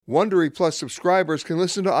Wondery Plus subscribers can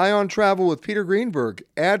listen to Ion Travel with Peter Greenberg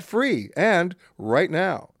ad-free and right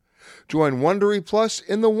now. Join Wondery Plus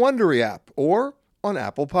in the Wondery app or on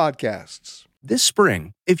Apple Podcasts. This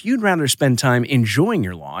spring, if you'd rather spend time enjoying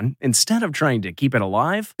your lawn instead of trying to keep it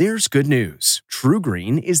alive, there's good news.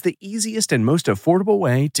 TruGreen is the easiest and most affordable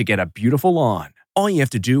way to get a beautiful lawn. All you have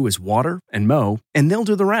to do is water and mow, and they'll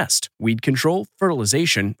do the rest. Weed control,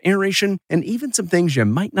 fertilization, aeration, and even some things you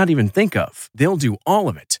might not even think of. They'll do all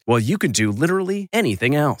of it, while you can do literally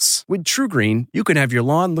anything else. With TruGreen, you can have your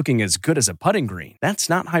lawn looking as good as a putting green. That's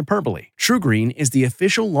not hyperbole. TruGreen is the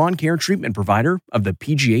official lawn care treatment provider of the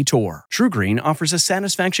PGA Tour. TruGreen offers a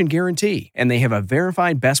satisfaction guarantee, and they have a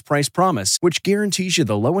verified best price promise, which guarantees you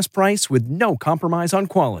the lowest price with no compromise on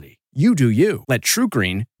quality. You do you. Let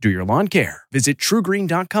TruGreen do your lawn care. Visit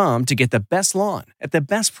TruGreen.com to get the best lawn at the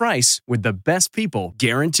best price with the best people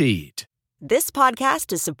guaranteed. This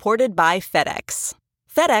podcast is supported by FedEx.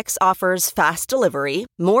 FedEx offers fast delivery,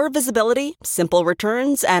 more visibility, simple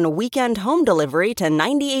returns, and weekend home delivery to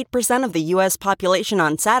 98% of the U.S. population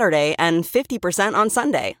on Saturday and 50% on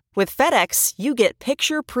Sunday. With FedEx, you get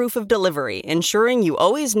picture proof of delivery, ensuring you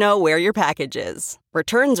always know where your package is.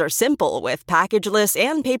 Returns are simple with packageless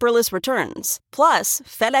and paperless returns. Plus,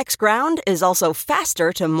 FedEx Ground is also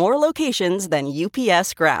faster to more locations than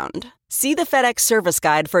UPS Ground. See the FedEx service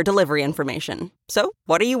guide for delivery information. So,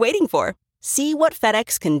 what are you waiting for? See what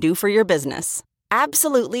FedEx can do for your business.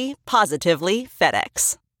 Absolutely, positively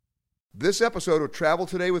FedEx. This episode of Travel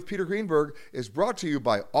Today with Peter Greenberg is brought to you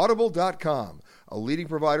by Audible.com, a leading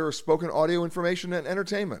provider of spoken audio information and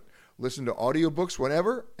entertainment. Listen to audiobooks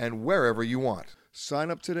whenever and wherever you want.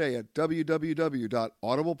 Sign up today at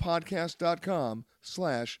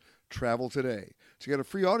www.audiblepodcast.com/travel today to get a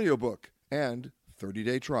free audiobook and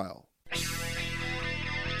 30-day trial.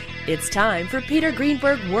 It's time for Peter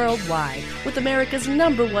Greenberg Worldwide with America's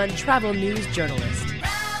 #1 travel news journalist.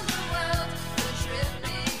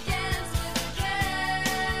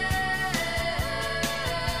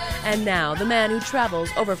 And now, the man who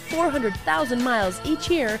travels over 400,000 miles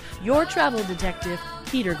each year, your travel detective,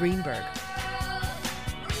 Peter Greenberg.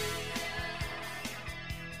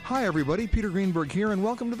 Hi, everybody. Peter Greenberg here, and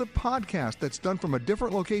welcome to the podcast that's done from a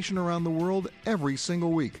different location around the world every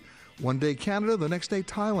single week. One day Canada, the next day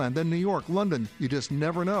Thailand, then New York, London. You just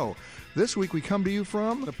never know. This week we come to you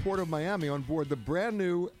from the port of Miami on board the brand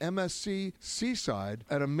new MSC Seaside,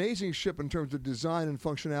 an amazing ship in terms of design and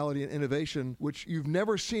functionality and innovation, which you've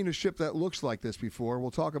never seen a ship that looks like this before. We'll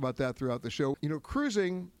talk about that throughout the show. You know,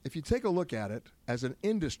 cruising, if you take a look at it as an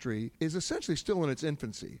industry, is essentially still in its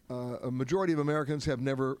infancy. A majority of Americans have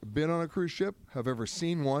never been on a cruise ship, have ever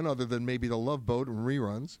seen one other than maybe the Love Boat and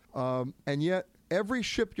reruns, and yet every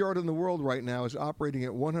shipyard in the world right now is operating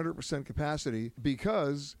at 100% capacity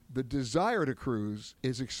because the desire to cruise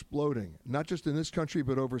is exploding, not just in this country,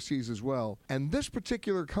 but overseas as well. And this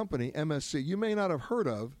particular company, MSC, you may not have heard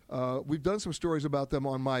of. We've done some stories about them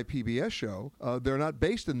on my PBS show. They're not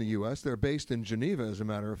based in the U.S. They're based in Geneva, as a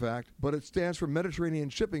matter of fact. But it stands for Mediterranean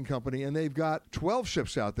Shipping Company, and they've got 12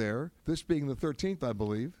 ships out there, this being the 13th, I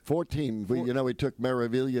believe. 14. We took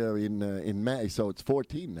Meraviglia in May, so it's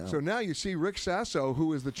 14 now. So now you see Rick Sasso,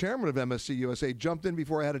 who is the chairman of MSC USA, jumped in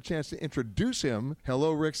before I had a chance to introduce him.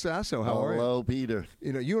 Hello, Rick Sasso. How are you? Hello, Peter.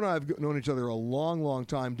 You know, you and I have known each other a long, long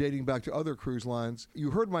time, dating back to other cruise lines. You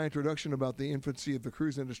heard my introduction about the infancy of the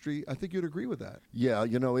cruise industry. I think you'd agree with that. Yeah,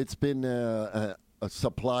 you know, it's been a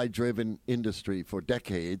supply-driven industry for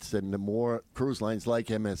decades, and the more cruise lines like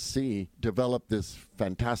MSC develop this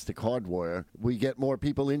fantastic hardware, we get more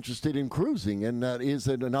people interested in cruising, and that is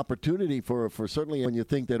an opportunity for certainly when you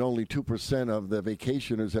think that only 2% of the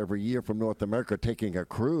vacationers every year from North America are taking a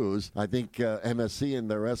cruise. I think MSC and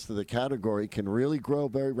the rest of the category can really grow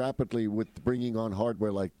very rapidly with bringing on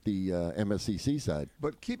hardware like the MSC Seaside.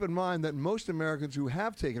 But keep in mind that most Americans who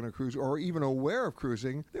have taken a cruise or are even aware of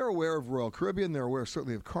cruising, they're aware of Royal Caribbean, they're aware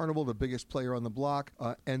certainly of Carnival, the biggest player on the block,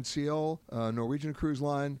 NCL, Norwegian Cruise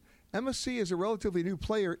Line. MSC is a relatively new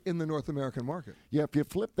player in the North American market. Yeah, if you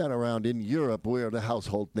flip that around, in Europe, we're the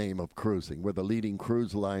household name of cruising. We're the leading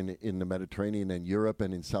cruise line in the Mediterranean and Europe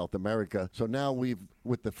and in South America. So now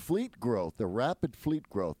with the fleet growth, the rapid fleet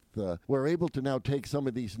growth, we're able to now take some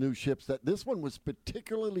of these new ships that this one was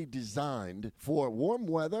particularly designed for warm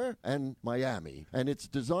weather and Miami. And it's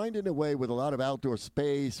designed in a way with a lot of outdoor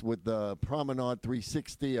space, with the Promenade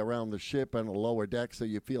 360 around the ship and a lower deck so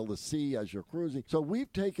you feel the sea as you're cruising. So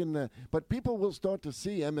we've taken, but people will start to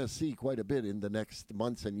see MSC quite a bit in the next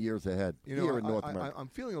months and years ahead here in North America. I'm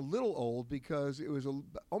feeling a little old because it was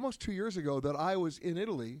almost 2 years ago that I was in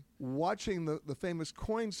Italy watching the famous famous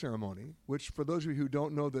coin ceremony, which for those of you who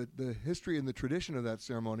don't know the history and the tradition of that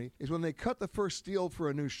ceremony, is when they cut the first steel for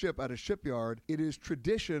a new ship at a shipyard, it is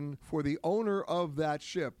tradition for the owner of that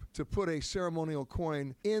ship to put a ceremonial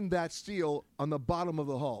coin in that steel on the bottom of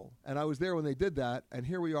the hull. And I was there when they did that, and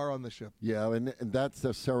here we are on the ship. Yeah, and that's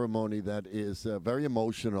a ceremony that is very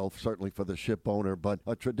emotional, certainly for the ship owner, but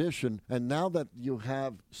a tradition. And now that you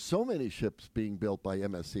have so many ships being built by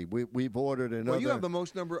MSC, we've ordered another. Well, you have the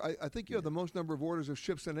most number. I think you have the most number of orders of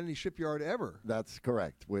ships than any shipyard ever. That's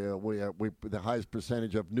correct. We the highest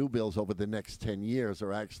percentage of new builds over the next 10 years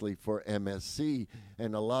are actually for MSC,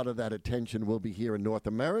 and a lot of that attention will be here in North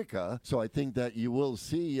America. So I think that you will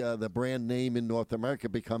see the brand name in North America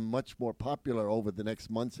become much more popular over the next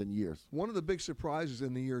months and years. One of the big surprises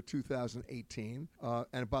in the year 2018,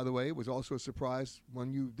 and by the way, it was also a surprise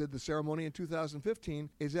when you did the ceremony in 2015,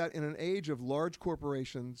 is that in an age of large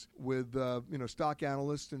corporations with stock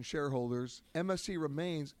analysts and shareholders, MSC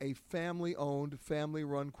remains a family-owned,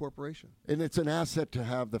 family-run corporation. And it's an asset to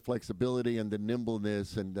have the flexibility and the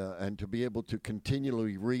nimbleness and to be able to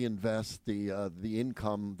continually reinvest the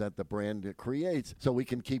income that the brand creates so we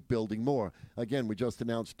can keep building more. Again, we just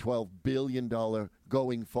announced $12 billion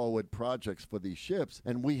going forward projects for these ships,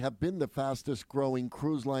 and we have been the fastest growing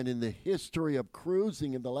cruise line in the history of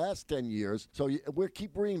cruising in the last 10 years. So we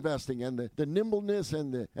keep reinvesting, and the nimbleness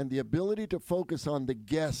and the ability to focus on the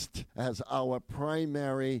guest as our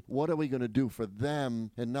primary, what are we going to do for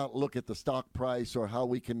them, and not look at the stock price or how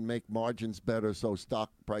we can make margins better so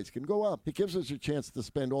stock price can go up. It gives us a chance to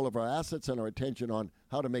spend all of our assets and our attention on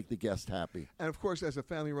how to make the guest happy. And of course, as a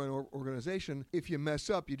family-run organization, if you mess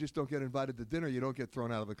up, you just don't get invited to dinner. You don't get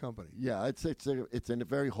thrown out of the company. Yeah, it's a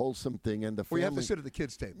very wholesome thing, and the family. Or you have to sit at the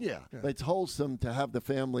kids' table. Yeah, it's wholesome to have the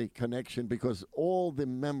family connection because all the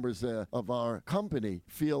members of our company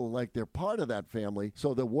feel like they're part of that family.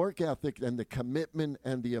 So the work ethic and the commitment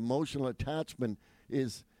and the emotional attachment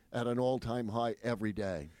is at an all-time high every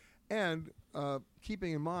day. And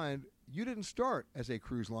keeping in mind, you didn't start as a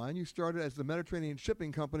cruise line. You started as the Mediterranean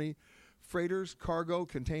Shipping Company, freighters, cargo,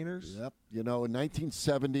 containers. Yep. In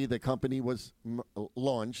 1970, the company was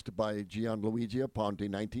launched by Gianluigi Aponte,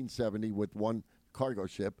 1970, with one cargo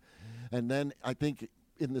ship. And then I think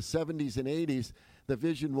in the 70s and 80s, the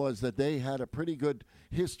vision was that they had a pretty good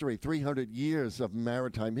history, 300 years of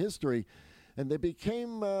maritime history. And they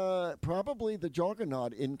became probably the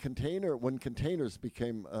juggernaut in when containers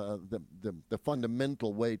became the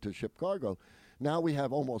fundamental way to ship cargo. Now we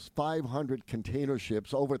have almost 500 container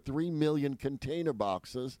ships, over 3 million container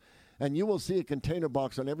boxes, and you will see a container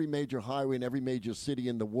box on every major highway in every major city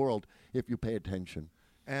in the world if you pay attention.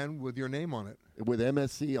 And with your name on it. With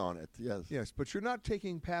MSC on it, yes. Yes, but you're not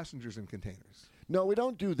taking passengers in containers. No, we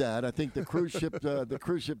don't do that. I think the cruise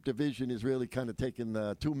ship division is really kind of taking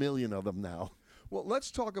 2 million of them now. Well, let's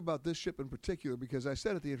talk about this ship in particular because I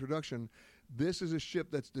said at the introduction, this is a ship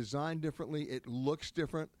that's designed differently. It looks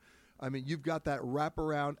different. I mean, you've got that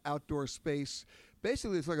wraparound outdoor space.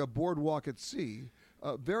 Basically, it's like a boardwalk at sea.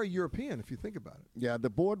 Very European, if you think about it. Yeah, the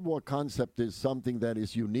boardwalk concept is something that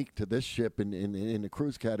is unique to this ship in the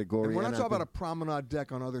cruise category. And we're not talking about a promenade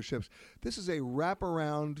deck on other ships. This is a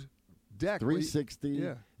wraparound deck. 360,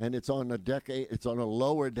 and it's on a deck. It's on a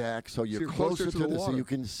lower deck, so you're closer to the water. So you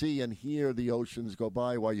can see and hear the oceans go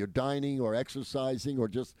by while you're dining or exercising or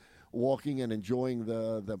just walking and enjoying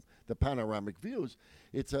the panoramic views.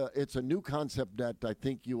 It's a new concept that I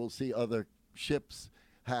think you will see other ships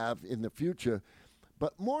have in the future.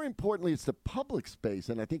 But more importantly, it's the public space,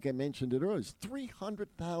 and I think I mentioned it earlier. It's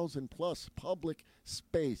 300,000 plus public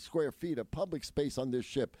space, square feet of public space on this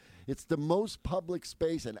ship. It's the most public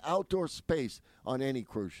space and outdoor space on any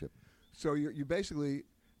cruise ship. So you basically,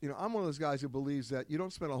 I'm one of those guys who believes that you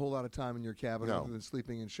don't spend a whole lot of time in your cabin other than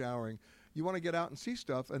sleeping and showering. You want to get out and see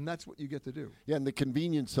stuff, and that's what you get to do. Yeah, and the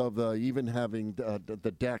convenience of even having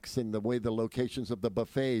the decks and the way the locations of the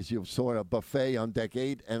buffets. You saw a buffet on deck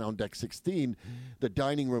 8 and on deck 16. The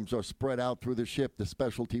dining rooms are spread out through the ship. The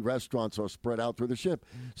specialty restaurants are spread out through the ship.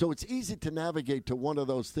 So it's easy to navigate to one of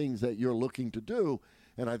those things that you're looking to do.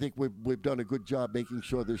 And I think we've done a good job making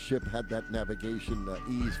sure the ship had that navigation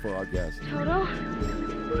ease for our guests. Toto,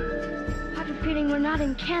 I have a feeling we're not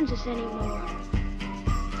in Kansas anymore.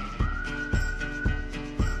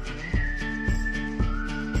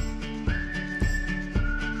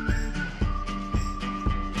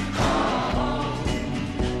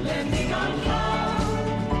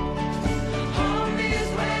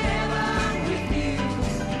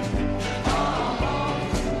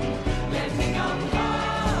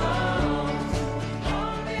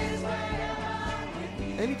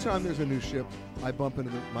 time there's a new ship, I bump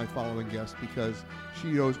into my following guest because she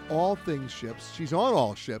knows all things ships. She's on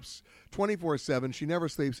all ships 24/7. She never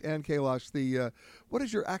sleeps. Ann Kailash, what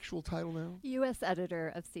is your actual title now? U.S.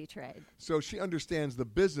 Editor of Sea Trade. So she understands the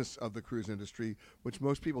business of the cruise industry, which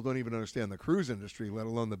most people don't even understand the cruise industry, let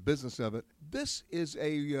alone the business of it. This is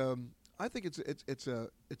I think it's a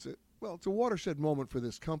watershed moment for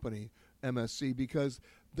this company, MSC, because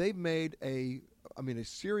they've made a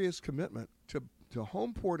serious commitment to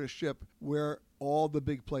home port a ship where all the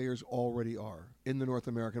big players already are in the North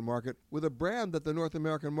American market with a brand that the North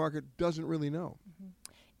American market doesn't really know. Mm-hmm.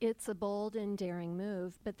 It's a bold and daring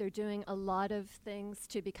move, but they're doing a lot of things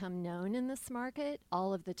to become known in this market.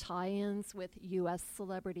 All of the tie-ins with U.S.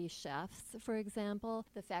 celebrity chefs, for example.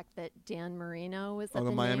 The fact that Dan Marino was at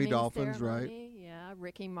the Miami naming Dolphins, ceremony. right? Yeah,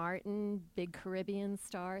 Ricky Martin, big Caribbean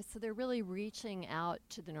star. So they're really reaching out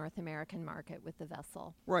to the North American market with the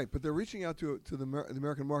vessel. Right, but they're reaching out to the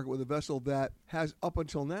American market with a vessel that has, up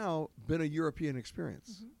until now, been a European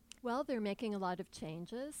experience. Mm-hmm. Well, they're making a lot of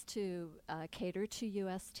changes to cater to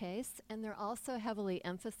U.S. tastes, and they're also heavily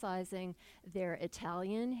emphasizing their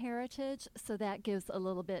Italian heritage, so that gives a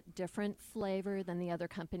little bit different flavor than the other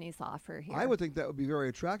companies offer here. I would think that would be very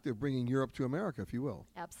attractive, bringing Europe to America, if you will.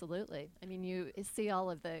 Absolutely. I mean, you see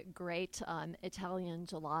all of the great Italian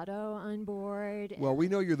gelato on board. Well, we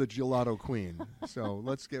know you're the gelato queen, so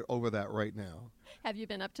let's get over that right now. Have you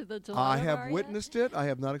been up to the gelato I bar have yet? witnessed it. I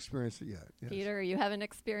have not experienced it yet. Yes. Peter, you haven't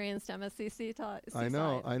experienced MSC Seaside. I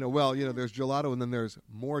know. Well, there's gelato and then there's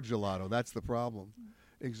more gelato. That's the problem.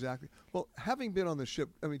 Exactly. Well, having been on the ship,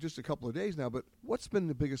 just a couple of days now, but what's been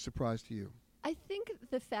the biggest surprise to you? I think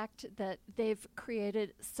the fact that they've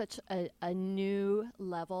created such a new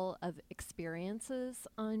level of experiences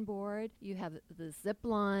on board. You have the zip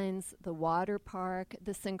lines, the water park,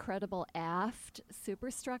 this incredible aft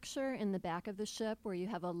superstructure in the back of the ship where you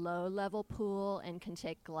have a low-level pool and can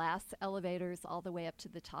take glass elevators all the way up to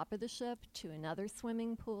the top of the ship to another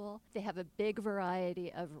swimming pool. They have a big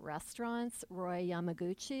variety of restaurants. Roy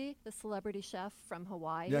Yamaguchi, the celebrity chef from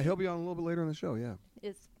Hawaii. Yeah, he'll be on a little bit later in the show, yeah.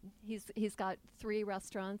 He's got 3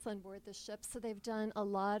 restaurants on board the ship, so they've done a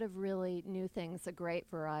lot of really new things, a great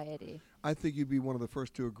variety. I think you'd be one of the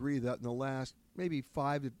first to agree that in the last maybe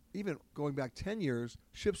 5 to even going back 10 years,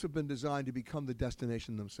 ships have been designed to become the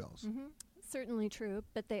destination themselves. Mm-hmm. Certainly true,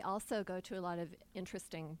 but they also go to a lot of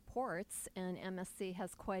interesting ports, and MSC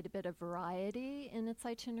has quite a bit of variety in its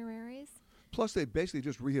itineraries. Plus, they basically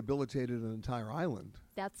just rehabilitated an entire island.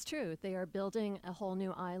 That's true. They are building a whole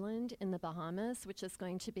new island in the Bahamas, which is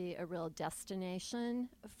going to be a real destination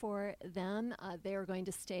for them. They are going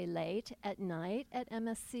to stay late at night at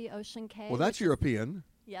MSC Ocean Cay. Well, that's European.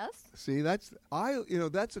 Yes. See, that's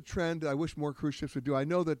a trend I wish more cruise ships would do. I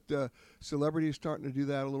know that Celebrity is starting to do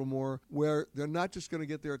that a little more, where they're not just going to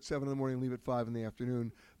get there at 7 in the morning and leave at 5 in the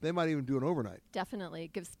afternoon. They might even do an overnight. Definitely.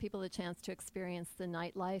 It gives people a chance to experience the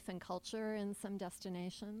nightlife and culture in some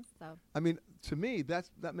destinations. So, to me,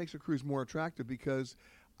 that makes a cruise more attractive because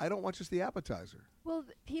I don't want just the appetizer. Well,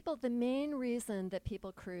 the main reason that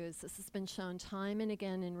people cruise, this has been shown time and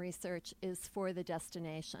again in research, is for the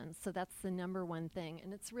destination. So that's the number one thing.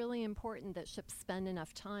 And it's really important that ships spend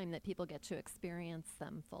enough time that people get to experience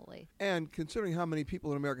them fully. And considering how many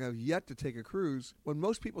people in America have yet to take a cruise, when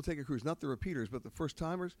most people take a cruise, not the repeaters, but the first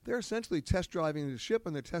timers, they're essentially test driving the ship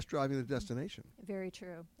and they're test driving the destination. Very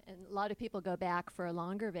true. And a lot of people go back for a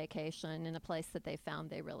longer vacation in a place that they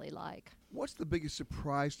found they really like. What's the biggest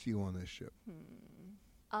surprise to you on this ship?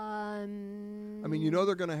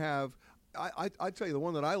 They're going to have, I'd tell you the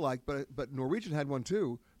one that I like, but Norwegian had one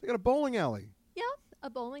too. They got a bowling alley. Yeah, a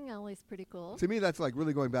bowling alley is pretty cool. To me, that's like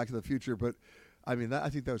really going back to the future, but I think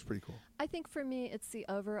that was pretty cool. I think for me, it's the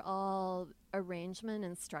overall arrangement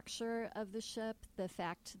and structure of the ship. The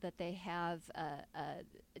fact that they have a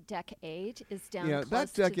deck 8 is down close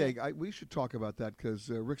that deck to 8, we should talk about that because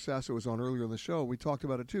Rick Sasso was on earlier in the show. We talked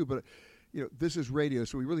about it too, but this is radio,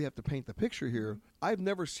 so we really have to paint the picture here. I've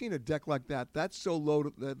never seen a deck like that. That's so low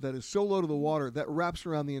that is so low to the water that wraps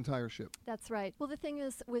around the entire ship. That's right. Well, the thing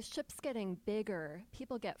is, with ships getting bigger,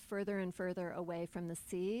 people get further and further away from the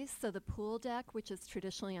sea. So the pool deck, which is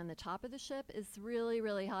traditionally on the top of the ship, is really,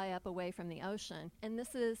 really high up away from the ocean. And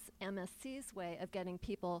this is MSC's way of getting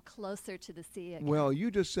people closer to the sea again. Well,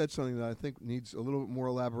 you just said something that I think needs a little bit more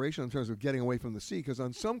elaboration in terms of getting away from the sea, because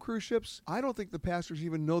on some cruise ships, I don't think the passengers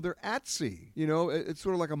even know they're at sea. It's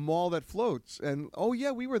sort of like a mall that floats. And, oh,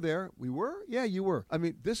 yeah, we were there. We were? Yeah, you were.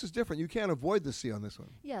 This is different. You can't avoid the sea on this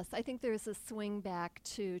one. Yes, I think there's a swing back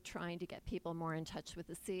to trying to get people more in touch with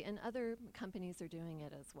the sea, and other companies are doing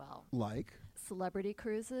it as well. Like? celebrity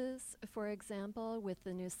cruises, for example, with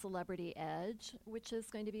the new Celebrity Edge, which is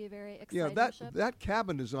going to be a very exciting ship. That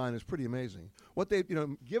cabin design is pretty amazing. What they,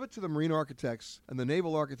 give it to the marine architects and the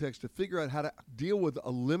naval architects to figure out how to deal with a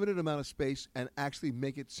limited amount of space and actually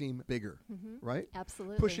make it seem bigger, right?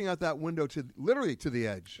 Absolutely. Pushing out that window literally to the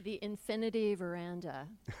edge. The infinity veranda.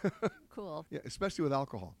 Cool. Yeah, especially with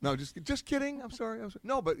alcohol. No, just kidding. I'm sorry.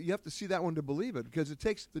 No, but you have to see that one to believe it, because it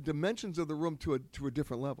takes the dimensions of the room to a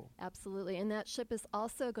different level. Absolutely. And that ship is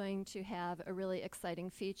also going to have a really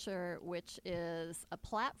exciting feature, which is a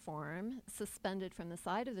platform suspended from the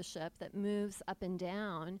side of the ship that moves up and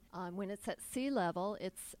down. When it's at sea level,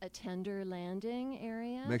 it's a tender landing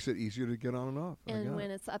area. Makes it easier to get on and off. And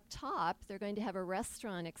when it's up top, they're going to have a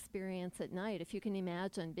restaurant experience at night. If you can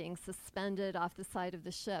imagine being suspended off the side of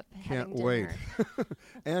the ship. Can't wait.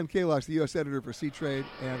 Ann Kalosh, the U.S. editor for Sea Trade.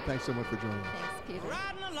 Ann, thanks so much for joining us. Thanks, Peter.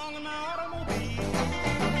 Riding along in my automobile,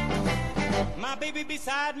 my baby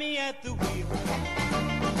beside me at the wheel,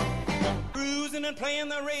 cruising and playing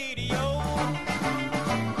the radio,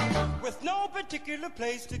 with no particular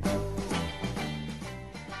place to go.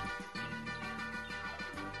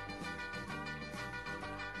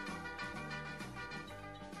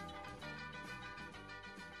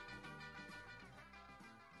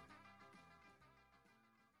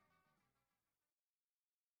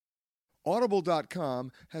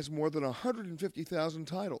 Audible.com has more than 150,000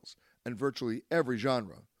 titles and virtually every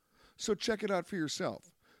genre. So check it out for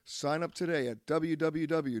yourself. Sign up today at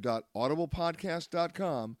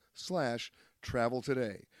www.audiblepodcast.com/travel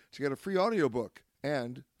today to get a free audiobook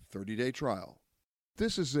and 30-day trial.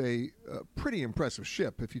 This is a pretty impressive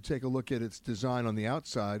ship if you take a look at its design on the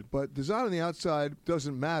outside, but design on the outside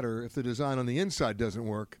doesn't matter if the design on the inside doesn't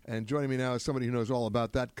work. And joining me now is somebody who knows all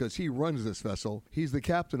about that because he runs this vessel. He's the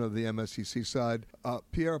captain of the MSC Seaside,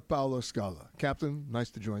 Pier Paolo Scala. Captain, nice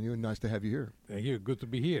to join you and nice to have you here. Thank you. Good to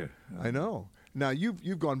be here. I know. Now,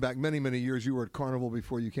 you've gone back many, many years. You were at Carnival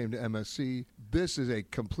before you came to MSC. This is a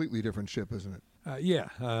completely different ship, isn't it?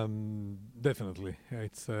 Definitely.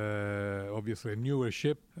 It's obviously a newer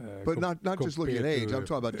ship. But not just looking at age. I'm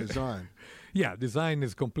talking about design. Yeah, design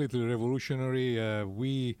is completely revolutionary.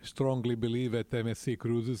 We strongly believe at MSC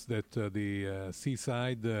Cruises that the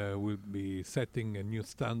Seaside will be setting a new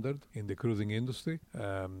standard in the cruising industry.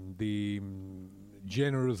 The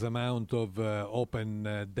generous amount of open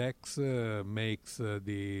decks makes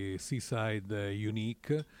the Seaside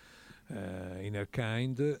unique in her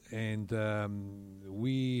kind, and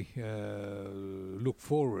we look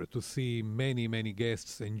forward to see many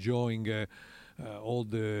guests enjoying all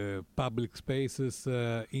the public spaces,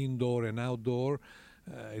 indoor and outdoor.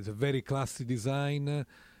 It's a very classy design.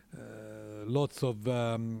 Lots of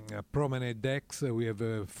promenade decks. We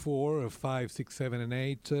have 4, 5, 6, 7, and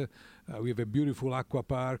 8. We have a beautiful aqua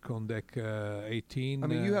park on deck 18. I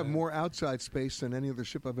mean, you have more outside space than any other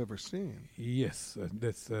ship I've ever seen. Yes,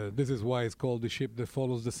 this is why it's called the ship that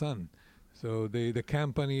follows the sun. So the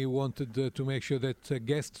company wanted to make sure that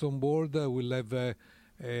guests on board will have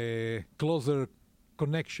a closer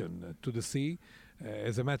connection to the sea.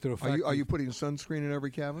 As a matter of fact, are you putting sunscreen in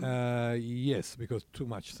every cabin? Yes, because too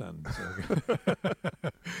much sun. So.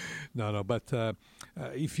 No. But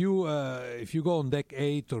if you go on deck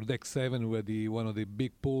 8 or deck 7, where one of the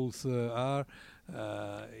big pools are,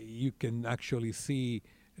 you can actually see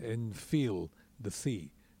and feel the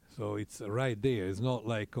sea. So it's right there. It's not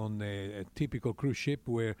like on a typical cruise ship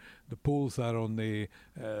where the pools are on the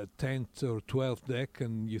 10th or 12th deck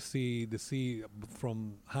and you see the sea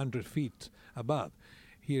from 100 feet above.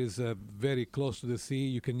 Here's very close to the sea.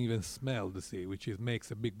 You can even smell the sea, which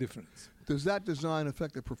makes a big difference. Does that design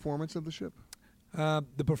affect the performance of the ship?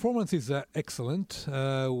 The performance is excellent.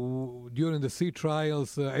 During the sea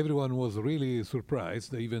trials, everyone was really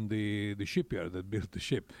surprised, even the shipyard that built the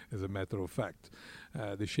ship, as a matter of fact.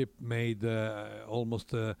 The ship made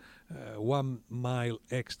almost 1 mile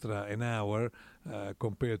extra an hour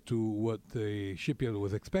compared to what the shipyard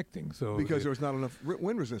was expecting. So because there was not enough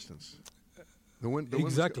wind resistance.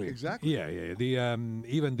 Exactly. Exactly. Yeah.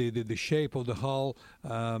 Even the shape of the hull,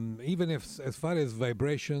 even if as far as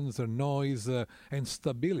vibrations or noise and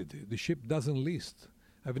stability, the ship doesn't list.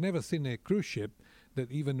 I've never seen a cruise ship that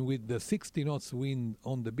even with the 60 knots wind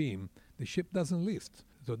on the beam, the ship doesn't list.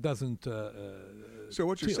 So it doesn't. So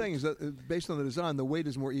what you're tilt. saying is that based on the design, the weight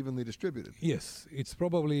is more evenly distributed. Yes, it's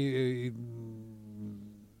probably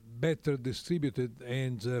better distributed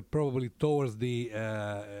and probably towards the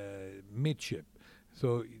midship.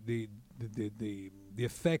 So the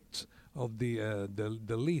effect of the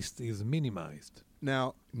list is minimized.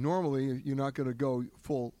 Now, normally you're not going to go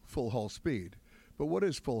full hull speed, But what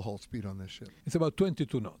is full hull speed on this ship? It's about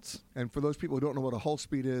 22 knots. And for those people who don't know what a hull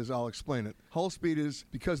speed is, I'll explain it. Hull speed is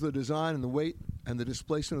because of the design and the weight and the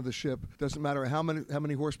displacement of the ship. Doesn't matter how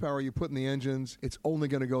many horsepower you put in the engines. It's only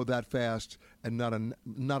going to go that fast and not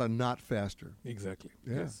a knot faster. Exactly.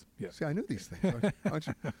 Yeah. Yes. Yeah. See, I knew these things, aren't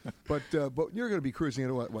you? But you're going to be cruising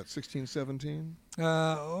at what 16, 17?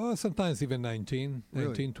 Well, sometimes even 19, Really?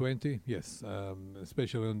 19, 20, yes.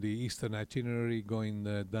 Especially on the eastern itinerary going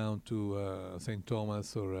down to St.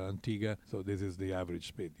 Thomas or Antigua. So this is the average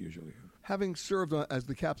speed usually. Having served as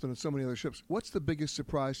the captain of so many other ships, what's the biggest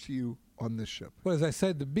surprise to you on this ship? Well, as I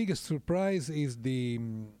said, the biggest surprise is the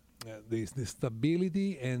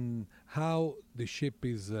stability and how the ship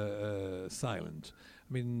is silent.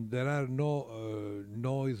 I mean, there are no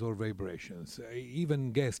noise or vibrations.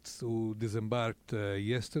 Even guests who disembarked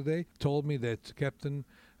yesterday told me that, Captain,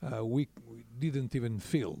 we didn't even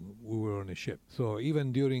feel we were on a ship. So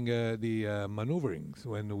even during the maneuverings,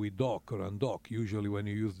 when we dock or undock, usually when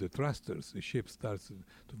you use the thrusters, the ship starts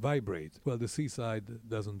to vibrate. Well, the Seaside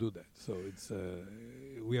doesn't do that. So it's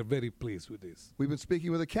we are very pleased with this. We've been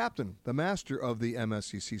speaking with the captain, the master of the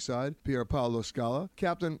MSC Seaside, Pier Paolo Scala.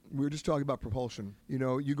 Captain, we were just talking about propulsion. You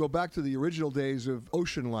know, you go back to the original days of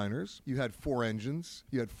ocean liners. You had 4 engines.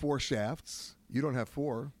 You had 4 shafts. You don't have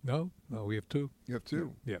 4. No, we have 2. You have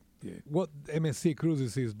 2. Yeah. What MSC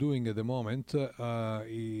Cruises is doing at the moment,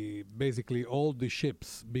 basically all the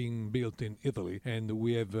ships being built in Italy, and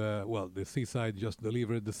we have, the Seaside just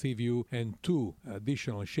delivered the Seaview and 2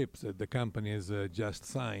 additional ships that the company has just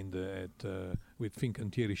signed with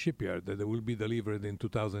Fincantieri Shipyard that will be delivered in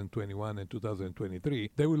 2021 and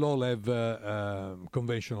 2023. They will all have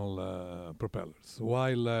conventional propellers,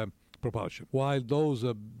 propulsion. While those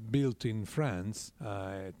are built in France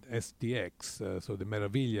at STX, so the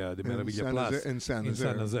Meraviglia Plus in San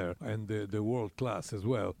Nazaire, and the World Class as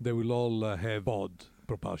well, they will all have pod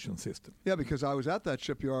propulsion system. Yeah, because I was at that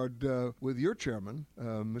shipyard with your chairman,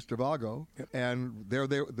 Mr. Vago, Yep. and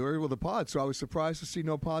they're with the pods, so I was surprised to see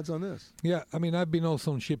no pods on this. Yeah, I mean, I've been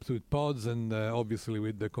also on ships with pods and obviously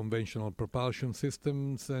with the conventional propulsion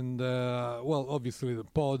systems, and obviously the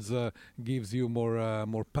pods gives you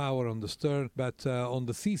more power on the stern, but on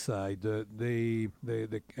the Seaside, the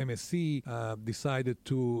MSC decided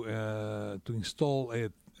to install a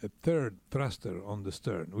third thruster on the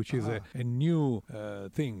stern, which is a new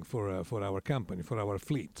thing for our company, for our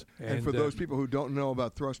fleet. And for those people who don't know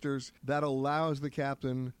about thrusters, that allows the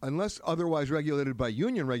captain, unless otherwise regulated by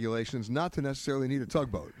union regulations, not to necessarily need a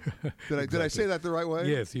tugboat. Did I say that the right way?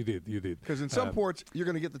 Yes, you did. Because in some ports, you're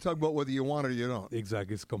going to get the tugboat whether you want it or you don't.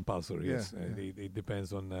 Exactly, it's compulsory. Yeah, Yes, yeah. It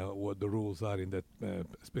depends on what the rules are in that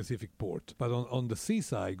specific port. But on the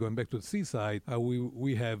Seaside, going back to the Seaside,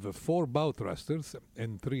 we have 4 bow thrusters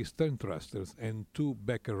and 3 stern thrusters and 2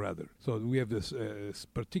 Becker rudder. So we have this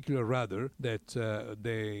particular rudder that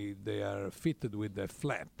they are fitted with a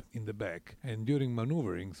flap in the back, and during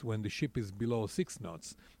maneuverings, when the ship is below 6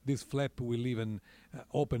 knots, this flap will even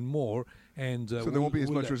open more, and So there won't be as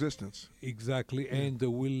much resistance. Exactly, and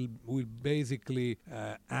will basically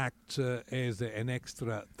act as an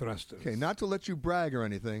extra thruster. Okay, not to let you brag or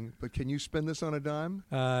anything, but can you spin this on a dime?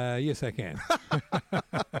 Yes, I can.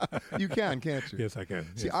 You can, can't you? Yes, I can.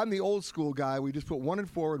 See, yes. I'm the old school guy. We just put 1 in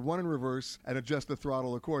forward, 1 in reverse, and adjust the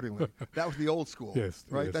throttle accordingly. That was the old school. Yes,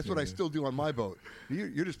 right? yes, That's what yeah, I yeah. still do on my boat.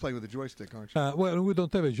 You're just playing with a joystick, aren't you? Well, we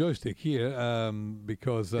don't have a joystick here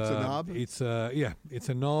because It's a knob? It's it's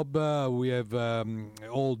a knob. We have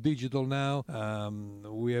all digital now.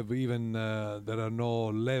 We have even there are no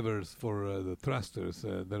levers for the thrusters.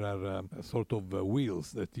 There are sort of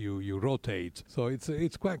wheels that you rotate. So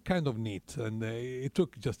it's quite kind of neat, and it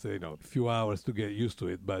took just a few hours to get used to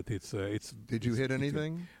it. But it's. Did you hit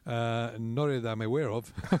anything? Not that I'm aware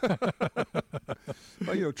of.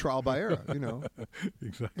 Well, trial by error,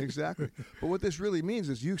 Exactly. Exactly. But what this really means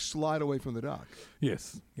is you slide away from the dock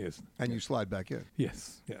Yes. and you slide back in.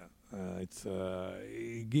 Yes, yeah.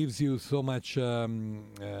 It gives you so much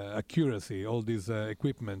accuracy. All this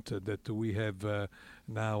equipment that we have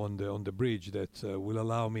now on the bridge that will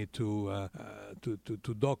allow me to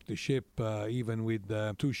dock the ship even with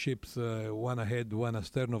 2 ships, one ahead, one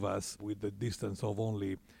astern of us, with a distance of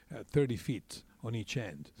only 30 feet on each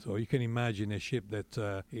end. So you can imagine a ship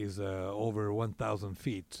that is over 1,000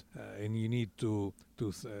 feet, and you need to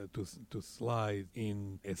slide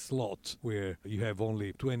in a slot where you have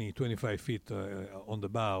only 20-25 feet on the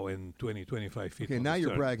bow and 20-25 feet Okay, on now the you're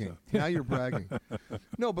stern. bragging. Now you're bragging.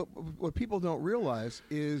 No, but what people don't realize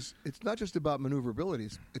is it's not just about maneuverability,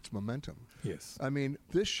 it's momentum. Yes. I mean,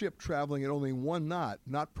 this ship traveling at only 1 knot,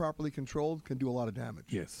 not properly controlled, can do a lot of damage.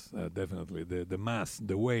 Yes, definitely. The mass,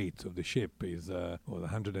 the weight of the ship is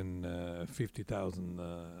 150,000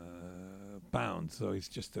 pounds, so it's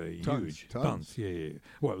just a huge tons. Yeah.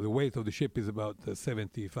 Well, the weight of the ship is about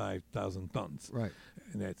 75,000 tons. Right.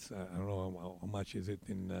 And that's I don't know how much is it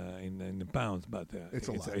in pounds, but it's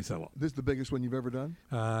a lot. It's a lot. This is the biggest one you've ever done?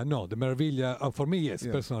 No, the Meraviglia. For me, yes.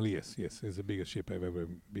 Yeah. Personally, yes. It's the biggest ship I've ever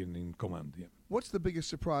been in command. Yeah. What's the biggest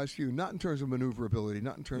surprise for you? Not in terms of maneuverability,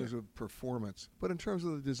 not in terms of performance, but in terms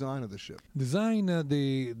of the design of the ship. Design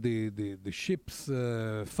the ship's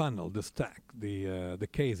funnel, the stack, the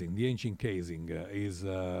casing, the engine casing is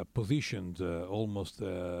positioned almost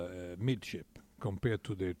midship compared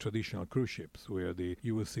to the traditional cruise ships, where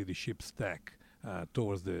you will see the ship stack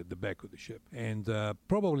towards the back of the ship, and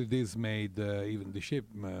probably this made even the ship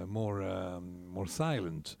more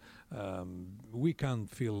silent. We can't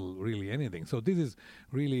feel really anything. So this is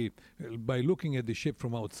really, by looking at the ship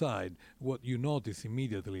from outside, what you notice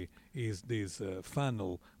immediately is this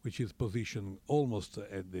funnel, which is positioned almost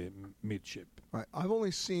at the midship. Right. I've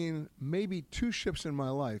only seen maybe 2 ships in my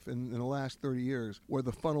life in the last 30 years where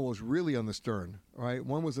the funnel was really on the stern. Right.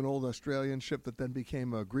 One was an old Australian ship that then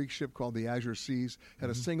became a Greek ship called the Azure Seas, had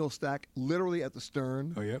a single stack literally at the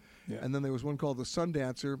stern. Oh, yep. Yeah. And then there was one called the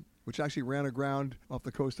Sundancer, which actually ran aground off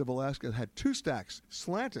the coast of Alaska. It had 2 stacks,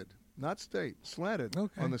 slanted, not slanted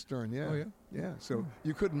on the stern. Yeah. Oh, yeah. Yeah. So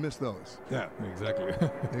you couldn't miss those. Yeah, exactly.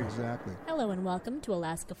 Exactly. Hello and welcome to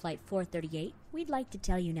Alaska Flight 438. We'd like to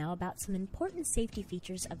tell you now about some important safety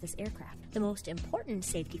features of this aircraft. The most important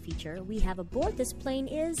safety feature we have aboard this plane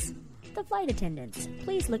is the flight attendants.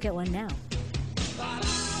 Please look at one now.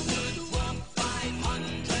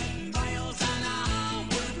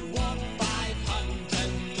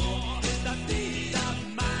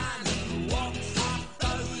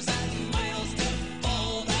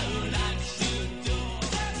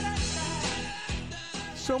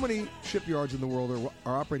 So many shipyards in the world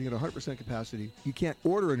are operating at 100% capacity. You can't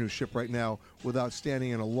order a new ship right now without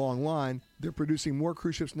standing in a long line. They're producing more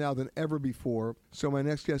cruise ships now than ever before. So my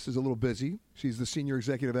next guest is a little busy. She's the senior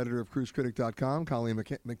executive editor of CruiseCritic.com, Colleen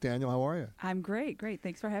McDaniel. How are you? I'm great.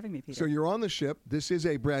 Thanks for having me, Peter. So you're on the ship. This is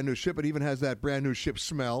a brand new ship. It even has that brand new ship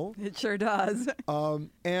smell. It sure does.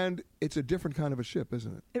 And it's a different kind of a ship,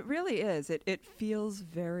 isn't it? It really is. It feels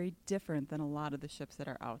very different than a lot of the ships that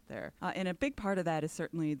are out there. And a big part of that is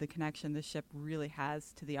certainly the connection the ship really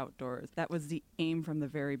has to the outdoors. That was the aim from the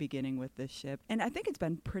very beginning with this ship. And I think it's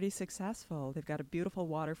been pretty successful. They've got a beautiful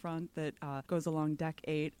waterfront that goes along Deck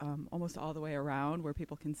 8 almost all the way around, where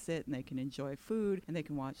people can sit and they can enjoy food and they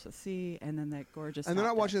can watch the sea, and then that gorgeous And they're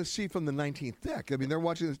not watching the sea from the 19th deck. I mean,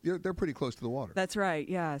 they're pretty close to the water. That's right,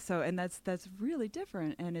 yeah. So, and that's really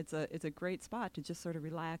different, and it's a great spot to just sort of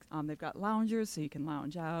relax. They've got loungers, so you can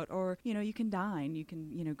lounge out, or, you can dine. You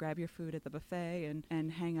can, grab your food at the buffet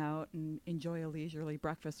and hang out and enjoy a leisurely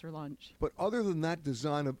breakfast or lunch. But other than that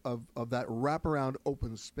design of that wraparound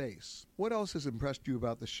open space, what else has impressed you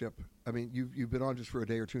about the ship? I mean, you've been on just for a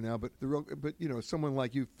day or two now, but someone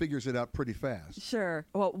like you figures it out pretty fast. Sure.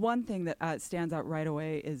 Well, one thing that stands out right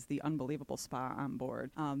away is the unbelievable spa on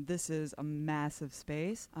board. This is a massive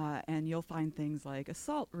space, and you'll find things like a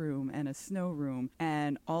salt room and a snow room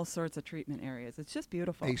and all sorts of treatment areas. It's just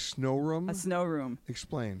beautiful. A snow room? A snow room.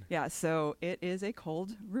 Explain. Yeah, so it is a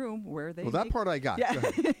cold room where they that part I got. Yeah. Go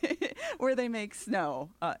ahead. Where they make snow.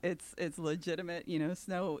 It's legitimate,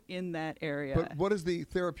 snow in that area. But what is the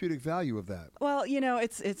therapeutic value of that? Well,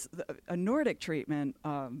 it's a Nordic treatment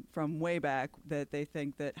from way back that they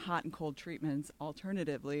think that hot and cold treatments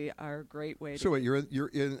alternatively are a great way to... So wait, you're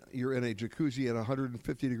in a jacuzzi at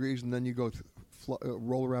 150 degrees and then you go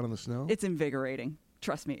roll around in the snow? It's invigorating.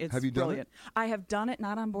 Trust me, it's Have you done brilliant. it? I have done it,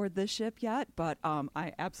 not on board this ship yet, but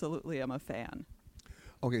I absolutely am a fan.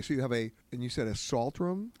 Okay, so you have and you said a salt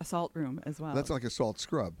room? A salt room as well. That's like a salt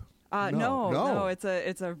scrub. No.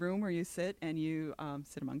 It's a room where you sit and you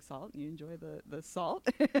sit among salt and you enjoy the salt.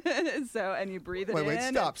 And you breathe it in. Wait,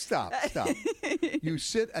 stop. You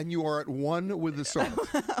sit and you are at one with the salt.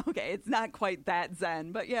 Okay, it's not quite that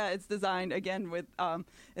zen, but yeah, it's designed again with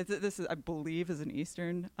this is, I believe, is an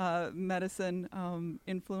Eastern medicine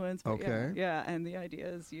influence. But okay. Yeah, and the idea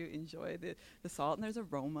is you enjoy the salt and there's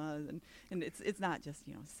aromas and it's not just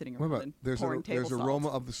sitting around and pouring table There's salt. aroma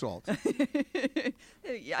of the salt.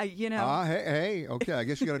 Yeah, hey, okay. I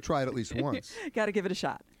guess you got to try it at least once. Got to give it a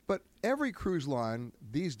shot. But every cruise line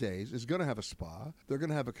these days is going to have a spa. They're going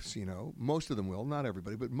to have a casino. Most of them will. Not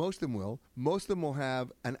everybody, but most of them will. Most of them will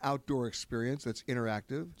have an outdoor experience that's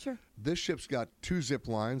interactive. Sure. This ship's got 2 zip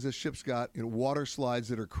lines. This ship's got water slides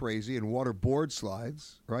that are crazy and water board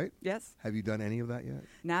slides, right? Yes. Have you done any of that yet?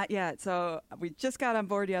 Not yet. So we just got on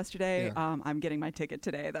board yesterday. Yeah. I'm getting my ticket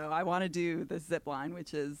today, though. I want to do the zip line,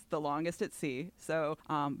 which is the longest at sea. So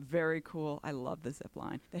very cool. I love the zip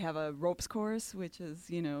line. They have a ropes course, which is,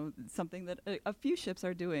 something that a few ships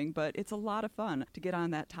are doing, but it's a lot of fun to get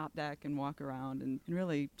on that top deck and walk around and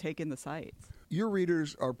really take in the sights. Your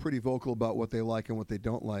readers are pretty vocal about what they like and what they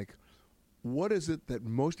don't like. What is it that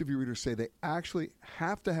most of your readers say they actually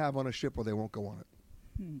have to have on a ship or they won't go on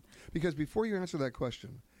it? Because before you answer that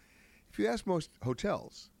question, if you ask most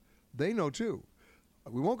hotels, they know too.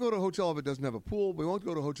 We won't go to a hotel if it doesn't have a pool. We won't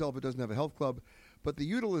go to a hotel if it doesn't have a health club. But the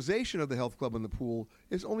utilization of the health club and the pool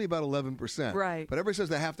is only about 11%. Right. But everybody says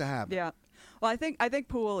they have to have it. Yeah. Well, I think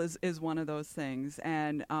pool is one of those things,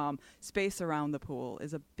 and space around the pool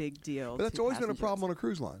is a big deal. But that's to always been a passengers. problem on a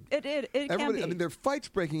cruise line. It can be. I mean, there are fights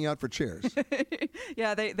breaking out for chairs.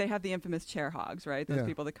 Yeah, they have the infamous chair hogs, right? Those Yeah.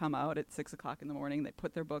 people that come out at 6 o'clock in the morning, they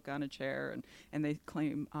put their book on a chair, and they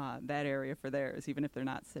claim that area for theirs, even if they're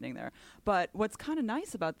not sitting there. But what's kind of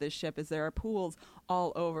nice about this ship is there are pools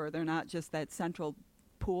all over. They're not just that central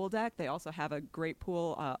pool deck. They also have a great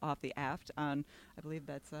pool off the aft on, I believe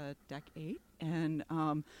that's deck 8. And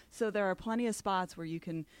so there are plenty of spots where you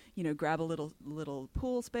can, grab a little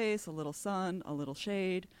pool space, a little sun, a little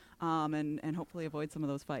shade, and hopefully avoid some of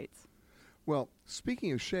those fights. Well,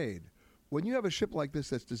 speaking of shade, when you have a ship like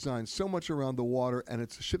this that's designed so much around the water and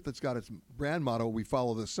it's a ship that's got its brand motto, we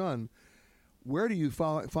follow the sun, where do you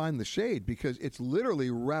find the shade? Because it's literally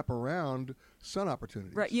wraparound sun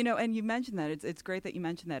opportunities. Right, and you mentioned that. It's great that you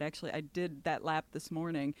mentioned that. Actually, I did that lap this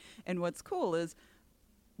morning, and what's cool is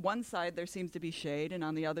one side there seems to be shade, and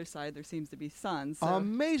on the other side there seems to be sun. So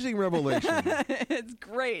amazing revelation. It's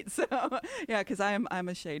great. So, yeah, because I'm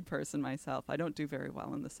a shade person myself. I don't do very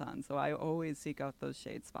well in the sun, so I always seek out those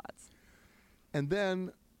shade spots. And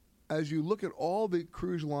then as you look at all the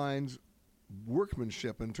cruise lines'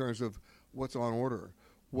 workmanship in terms of what's on order,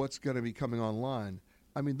 what's going to be coming online,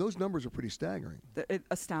 I mean, those numbers are pretty staggering.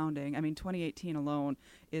 Astounding. I mean, 2018 alone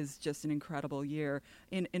is just an incredible year.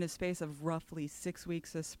 In a space of roughly 6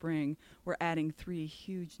 weeks this spring, we're adding 3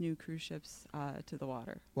 huge new cruise ships to the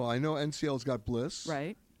water. Well, I know NCL's got Bliss.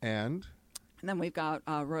 Right. And then we've got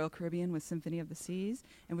Royal Caribbean with Symphony of the Seas,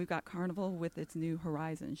 and we've got Carnival with its new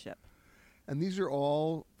Horizon ship. And these are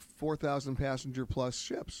all 4,000 passenger plus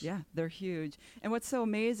ships. Yeah, they're huge. And what's so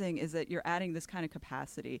amazing is that you're adding this kind of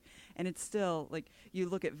capacity, and it's still, like, you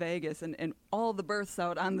look at Vegas, and all the berths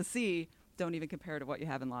out on the sea don't even compare to what you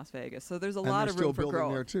have in Las Vegas. So there's a lot of room for growth.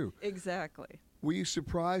 And they're still building there, too. Exactly. Were you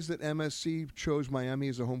surprised that MSC chose Miami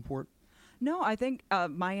as a home port? No, I think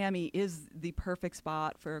Miami is the perfect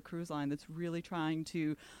spot for a cruise line that's really trying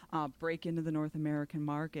to break into the North American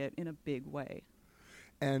market in a big way.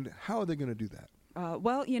 And how are they going to do that?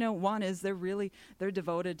 Well, one is they're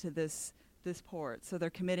devoted to this port, so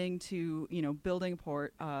they're committing to building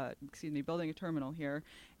building a terminal here,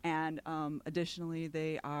 and additionally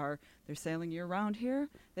they're sailing year round here.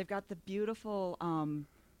 They've got the beautiful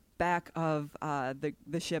back of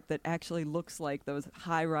the ship that actually looks like those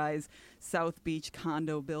high-rise South Beach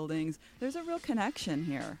condo buildings. There's a real connection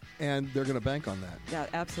here, and they're going to bank on that. Yeah,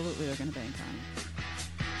 absolutely, they're going to bank on it.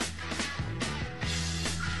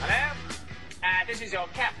 Hello? This is your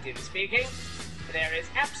captain speaking. There is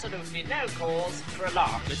absolutely no cause for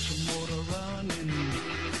alarm. Get your motor running.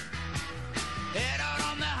 Head out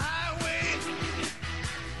on the highway.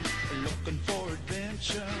 Looking for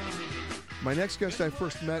adventure. My next guest I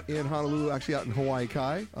first met in Honolulu, actually out in Hawaii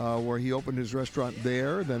Kai, where he opened his restaurant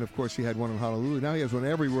there. Then, of course, he had one in Honolulu. Now he has one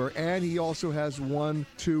everywhere. And he also has 1,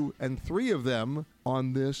 2, and 3 of them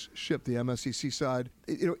on this ship, the MSC Seaside.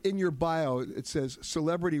 In your bio, it says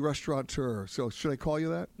celebrity restaurateur. So should I call you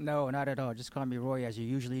that? No, not at all. Just call me Roy, as you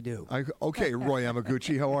usually do. Okay, Roy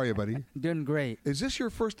Yamaguchi. How are you, buddy? Doing great. Is this your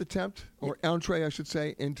first attempt, or entree, I should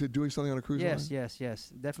say, into doing something on a cruise line?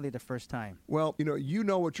 Yes. Definitely the first time. Well, you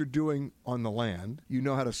know what you're doing on the land. You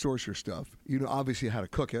know how to source your stuff. You know, obviously, how to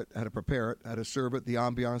cook it, how to prepare it, how to serve it, the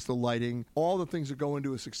ambiance, the lighting, all the things that go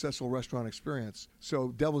into a successful restaurant experience.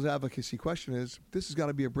 So devil's advocacy question is, this has got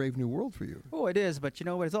to be a brave new world for you. Oh, it is, but you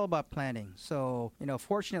know what? It's all about planning. So,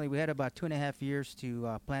 fortunately, we had about 2.5 years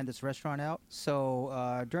to plan this restaurant out.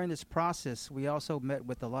 So during this process, we also met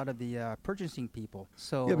with a lot of the purchasing people.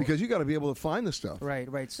 So yeah, because you got to be able to find the stuff.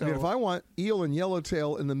 Right. So if I want eel and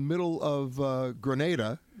yellowtail in the middle of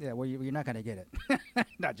Grenada. Yeah, well, you're not going to get it.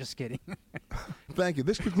 Not just kidding. Thank you.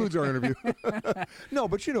 This concludes our interview. No,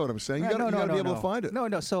 but you know what I'm saying. You got to be able to find it.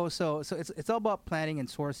 No. So it's all about planning and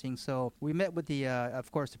sourcing. So we met with the,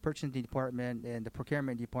 of course, the purchasing department and the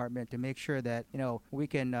procurement department to make sure that we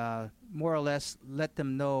can more or less let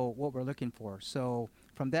them know what we're looking for. So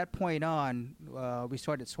from that point on, we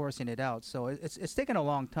started sourcing it out. So it's taken a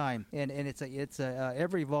long time, and it's a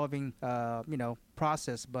ever evolving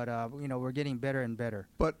process. But we're getting better and better.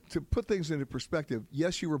 But to put things into perspective,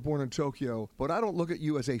 yes, you were born in Tokyo, but I don't look at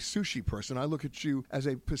you as a sushi person. I look at you as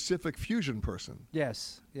a Pacific fusion person.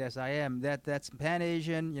 Yes, I am. That's Pan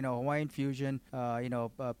Asian, Hawaiian fusion,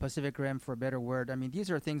 Pacific Rim for a better word. I mean,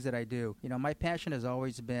 these are things that I do. My passion has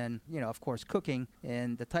always been, of course, cooking,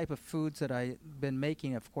 and the type of foods that I've been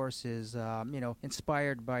making, of course, is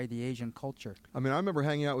inspired by the Asian culture. I mean, I remember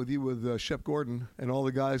hanging out with you with Chef Gordon and all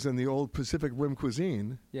the guys in the old Pacific Rim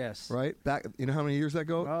cuisine. Yes. Right? Back, how many years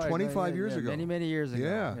ago? 25 years ago. Many years ago.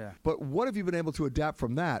 Yeah. But what have you been able to adapt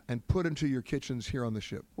from that and put into your kitchens here on the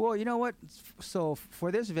ship? Well, you know what? So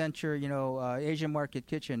for this venture, Asian Market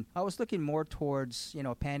Kitchen, I was looking more towards,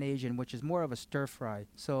 Pan Asian, which is more of a stir fry.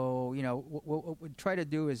 So, what we try to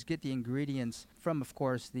do is get the ingredients from, of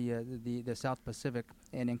course, the South Pacific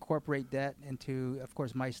and incorporate that into, of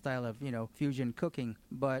course, my style of, fusion cooking.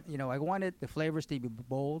 But, I wanted the flavors to be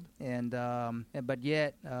bold but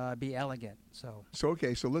yet be elegant. So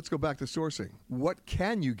let's go back to sourcing. What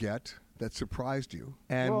can you get that surprised you,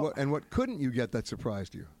 and what couldn't you get that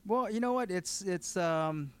surprised you? Well, you know what? It's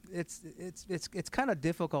kind of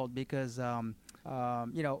difficult because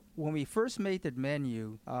when we first made the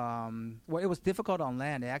menu, it was difficult on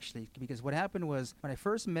land actually, because what happened was when I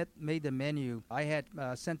first made the menu, I had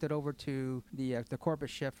sent it over to the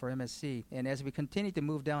corporate chef for MSC, and as we continued to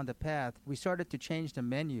move down the path, we started to change the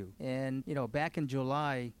menu. And back in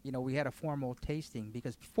July, we had a formal tasting,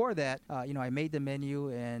 because before that, I made the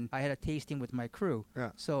menu and I had a tasting with my crew.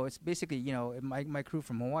 Yeah. So it's basically my crew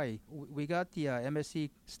from Hawaii. We got the MSC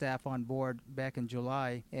staff on board back in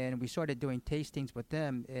July, and we started doing tastings with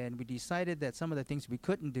them, and we decided that some of the things we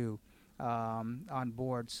couldn't do on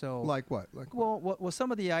board. So like what? Well,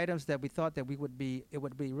 some of the items that we thought that it would be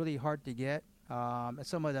really hard to get.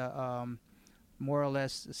 Some of the more or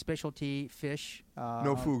less specialty fish.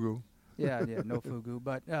 No fugu. Yeah, no fugu.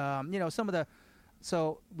 But some of the.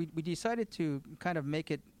 So we decided to kind of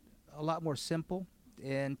make it a lot more simple,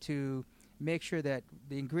 and to make sure that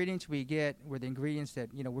the ingredients we get were the ingredients that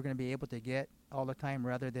we're going to be able to get all the time,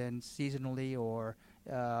 rather than seasonally or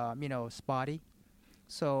spotty.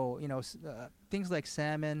 So things like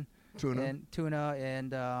salmon, tuna,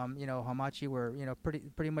 and hamachi were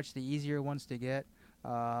pretty much the easier ones to get.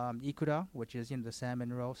 Ikura, which is the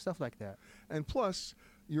salmon roe, stuff like that. And plus,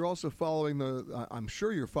 you're also following I'm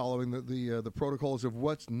sure you're following the protocols of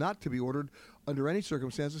what's not to be ordered under any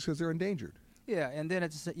circumstances, because they're endangered. Yeah, and then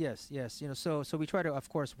it's yes. So we try to, of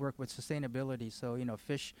course, work with sustainability. So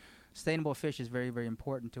sustainable fish is very, very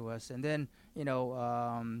important to us. And then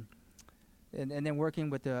and then working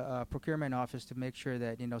with the procurement office to make sure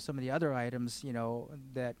that some of the other items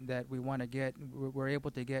that we want to get, we're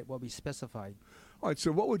able to get what we specified. All right.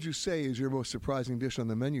 So what would you say is your most surprising dish on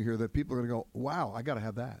the menu here that people are going to go, wow, I got to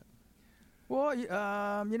have that? Well,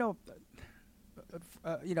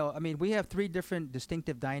 I mean, we have 3 different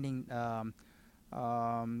distinctive dining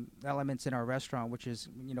elements in our restaurant, which is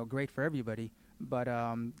great for everybody. But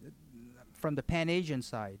from the Pan Asian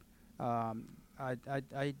side, I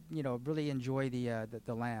really enjoy the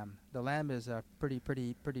lamb. The lamb is pretty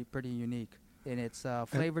unique, and it's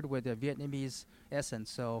flavored with a Vietnamese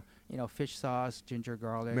essence. So fish sauce, ginger,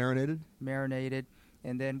 garlic, marinated.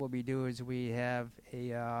 And then what we do is we have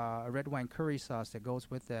a red wine curry sauce that goes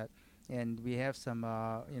with that, and we have some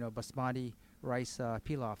basmati rice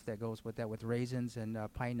pilaf that goes with that, with raisins and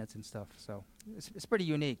pine nuts and stuff. So it's pretty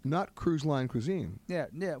unique. Not cruise line cuisine. Yeah.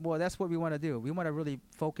 Well, that's what we want to do. We want to really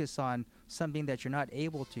focus on something that you're not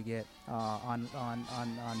able to get on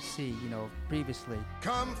sea, previously.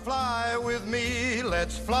 Come fly with me,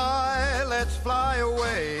 let's fly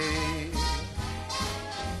away.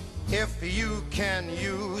 If you can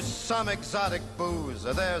use some exotic booze,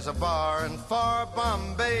 there's a bar in far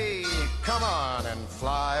Bombay. Come on and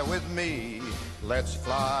fly with me. Let's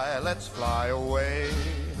fly away.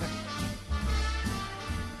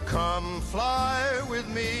 Come fly with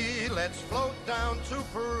me, let's float down to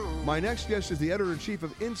Peru. My next guest is the editor-in-chief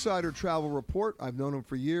of Insider Travel Report. I've known him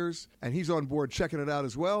for years, and he's on board checking it out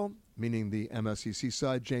as well, meaning the MSC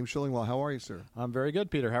Seaside. James Shillinglaw, how are you, sir? I'm very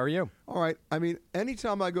good, Peter. How are you? All right. I mean,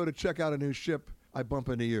 anytime I go to check out a new ship, I bump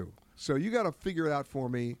into you. So you got to figure it out for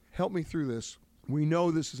me. Help me through this. We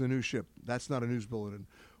know this is a new ship. That's not a news bulletin.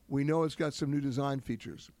 We know it's got some new design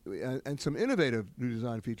features and some innovative new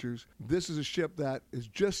design features. This is a ship that is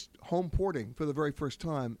just home porting for the very first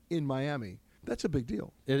time in Miami. That's a big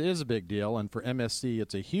deal. It is a big deal, and for MSC,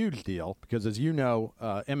 it's a huge deal because, as you know,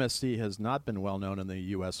 MSC has not been well known in the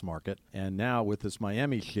U.S. market, and now with this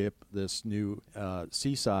Miami ship, this new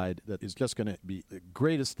Seaside, that is just going to be the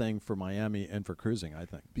greatest thing for Miami and for cruising, I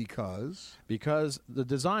think. Because the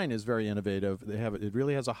design is very innovative. It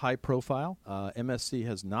really has a high profile. MSC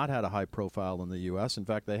has not had a high profile in the U.S. In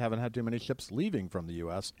fact, they haven't had too many ships leaving from the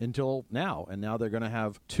U.S. until now, and now they're going to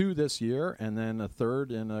have 2 this year and then a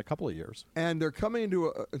 3rd in a couple of years. And they're coming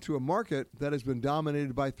into a market that has been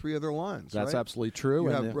dominated by 3 other lines. That's right? absolutely true. You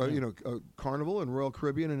have Carnival and Royal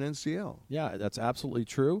Caribbean and NCL. Yeah, that's absolutely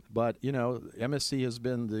true. But, MSC has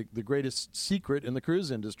been the greatest secret in the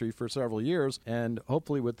cruise industry for several years. And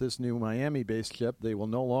hopefully with this new Miami-based ship, they will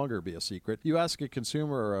no longer be a secret. You ask a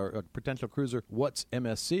consumer or a potential cruiser, what's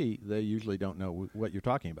MSC? They usually don't know what you're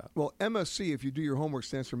talking about. Well, MSC, if you do your homework,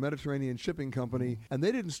 stands for Mediterranean Shipping Company. And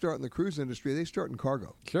they didn't start in the cruise industry. They start in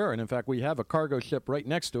cargo. Sure. And in fact, we have a cargo ship right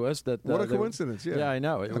next to us. What a coincidence, yeah. Yeah, I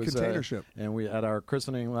know. It was a container ship. And we at our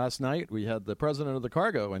christening last night, we had the president of the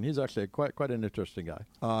cargo, and he's actually quite an interesting guy.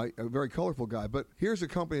 A very colorful guy. But here's a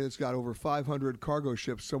company that's got over 500 cargo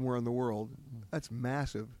ships somewhere in the world. That's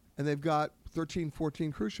massive. And they've got 13,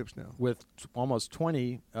 14 cruise ships now. With almost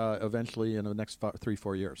 20 eventually in the next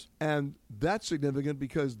 3-4 years. And that's significant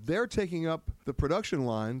because they're taking up the production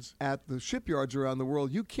lines at the shipyards around the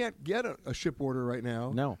world. You can't get a ship order right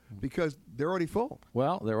now. No. Because they're already full.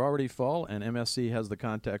 Well, they're already full, and MSC has the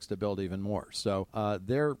context to build even more. So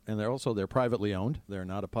they're privately owned. They're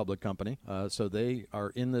not a public company. So they are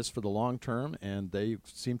in this for the long term, and they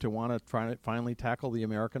seem to want to try to finally tackle the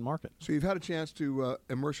American market. So you've had a chance to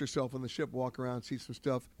immerse yourself in the ship, walk around, see some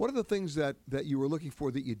stuff. What are the things that you were looking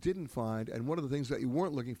for that you didn't find, and what are the things that you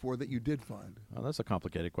weren't looking for that you did find? Well, that's a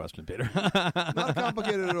complicated question, Peter. Not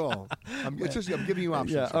complicated at all. I'm giving you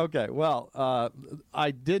options. Yeah, okay. Well,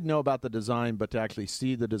 I did know about the design, but to actually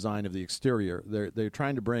see the design of the exterior, they're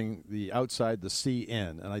trying to bring the outside, the sea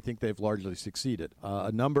in, and I think they've largely succeeded.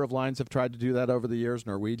 A number of lines have tried to do that over the years.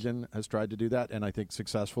 Norwegian has tried to do that, and I think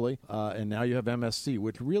successfully. And now you have MSC,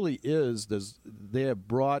 which really they have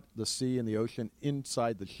brought the sea and the ocean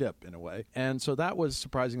inside the ship in a way. And so that was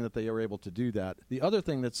surprising that they were able to do that. The other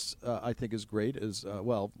thing that's I think is great is,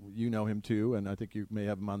 you know him too, and I think you may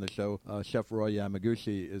have him on the show. Chef Roy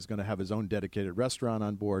Yamaguchi is going to have his own dedicated restaurant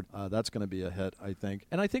on board. That's going to be a hit, I think.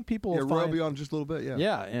 And I think people will Roy will be on just a little bit, yeah.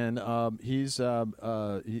 Yeah, and he's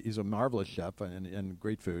a marvelous chef and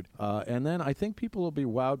great food. And then I think people will be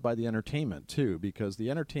wowed by the entertainment too, because the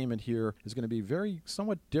entertainment here is going to be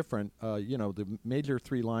somewhat different. The major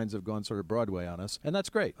 3 lines have gone sort of Broadway on us, and that's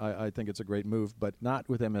great. I think it's a great move, but not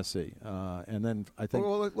with MSC. And then I think...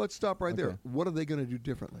 Well, let's stop right there. What are they going to do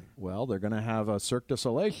differently? Well, they're going to have a Cirque du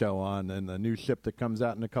Soleil show on, and the new ship that comes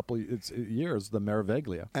out in a couple of years, the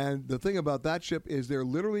Meraviglia. And the thing about that ship is they're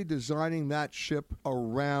literally designing that ship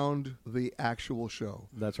around the actual show.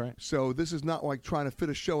 That's right. So this is not like trying to fit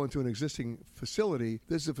a show into an existing facility.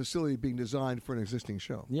 This is a facility being designed for an existing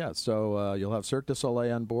show. Yeah, so you'll have Cirque du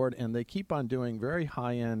Soleil on board, and they keep on doing very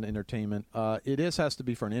high-end entertainment. It has to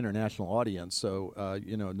be for an international audience, so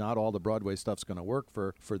not all the Broadway stuff's going to work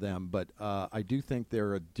for them, but I do think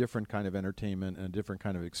they're a different kind of entertainment and a different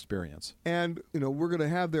kind of experience. And, we're going to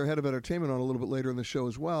have their head of entertainment on a little bit later in the show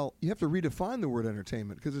as well. You have to redefine the word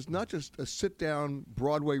entertainment because it's not just a sit-down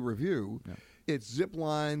Broadway review. Yeah. It's zip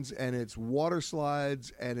lines and it's water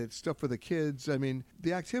slides and it's stuff for the kids. I mean,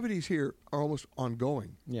 the activities here are almost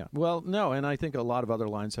ongoing. Yeah. Well, no, and I think a lot of other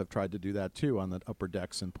lines have tried to do that too on the upper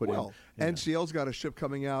decks and put NCL's got a ship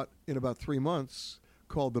coming out in about 3 months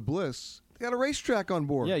called the Bliss. They got a racetrack on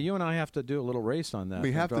board. Yeah, you and I have to do a little race on that.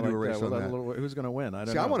 We have to do a race on that. Who's going to win? I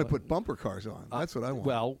don't know. I want to put bumper cars on. That's what I want.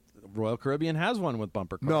 Well, Royal Caribbean has one with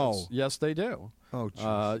bumper cars. No. Yes, they do. Oh,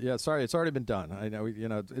 geez. Yeah, sorry, it's already been done. I know,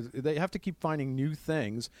 they have to keep finding new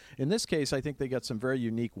things. In this case, I think they got some very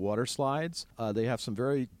unique water slides. They have some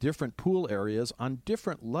very different pool areas on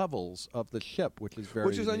different levels of the ship, which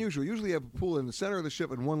is unusual. Usually you have a pool in the center of the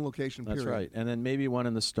ship in one location, That's right, and then maybe one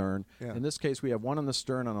in the stern. Yeah. In this case, we have one on the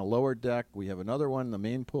stern on a lower deck. We have another one in the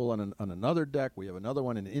main pool on another deck. We have another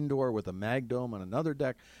one in indoor with a mag dome on another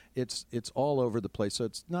deck. It's all over the place, so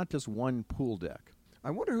it's not just one pool deck. I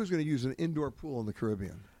wonder who's going to use an indoor pool in the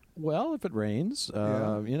Caribbean. Well, if it rains,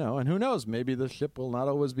 and who knows, maybe the ship will not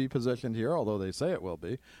always be positioned here, although they say it will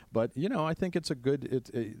be. But, I think it's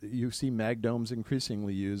you see mag domes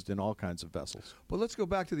increasingly used in all kinds of vessels. But let's go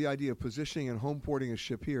back to the idea of positioning and home porting a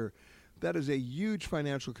ship here. That is a huge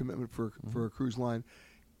financial commitment for a cruise line.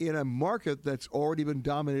 in a market that's already been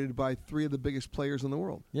dominated by three of the biggest players in the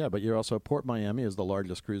world. Yeah, but you're also Port Miami is the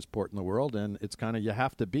largest cruise port in the world, and it's kind of you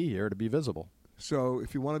have to be here to be visible. So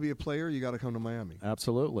if you want to be a player, you got to come to Miami.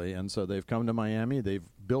 Absolutely. And so they've come to Miami. They've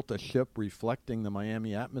built a ship reflecting the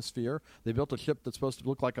Miami atmosphere. They built a ship that's supposed to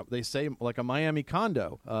look like, they say, like a Miami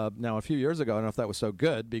condo. Now, a few years ago, I don't know if that was so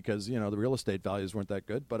good because, the real estate values weren't that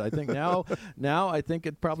good. But I think now I think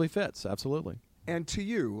it probably fits. Absolutely. And to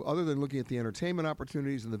you, other than looking at the entertainment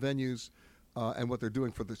opportunities and the venues and what they're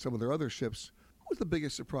doing for some of their other ships, what was the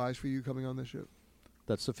biggest surprise for you coming on this ship?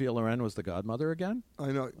 That Sophia Loren was the godmother again?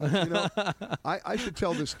 I know. I should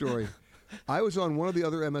tell this story. I was on one of the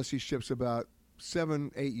other MSC ships about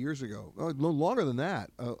 7-8 years ago. No longer than that.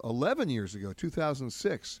 11 years ago,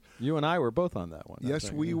 2006. You and I were both on that one.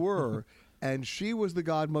 Yes, we were. And she was the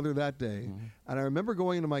godmother that day. Mm-hmm. And I remember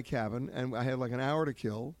going into my cabin, and I had like an hour to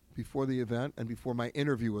kill before the event and before my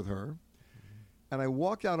interview with her. Mm-hmm. And I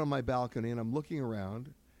walk out on my balcony, and I'm looking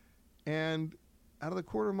around, and out of the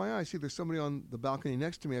corner of my eye, I see there's somebody on the balcony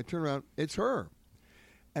next to me. I turn around, it's her.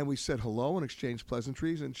 And we said hello and exchanged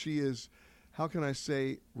pleasantries, and she is, how can I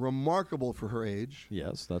say, remarkable for her age.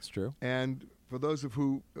 Yes, that's true. And for those of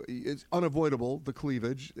who, it's unavoidable, the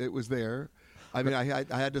cleavage, it was there. I mean, I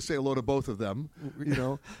had to say hello to both of them,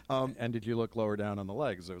 and did you look lower down on the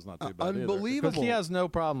legs? It was not too bad unbelievable. Because he has no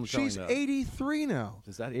problem showing She's 83 now.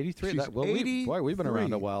 Is that 83? She's 83. We've been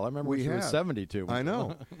around a while. I remember when she was 72. I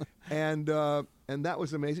know. And that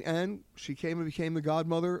was amazing. And she came and became the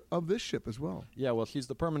godmother of this ship as well. Yeah, well, she's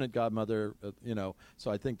the permanent godmother,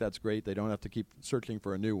 so I think that's great. They don't have to keep searching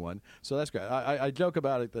for a new one. So that's great. I joke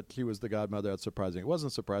about it that she was the godmother. That's surprising. It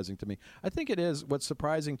wasn't surprising to me. I think it is. What's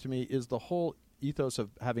surprising to me is the whole ethos of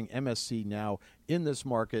having MSC now in this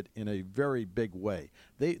market in a very big way.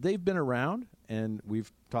 They've been around, and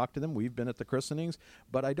we've talked to them. We've been at the christenings,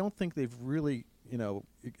 but I don't think they've really,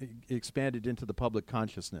 expanded into the public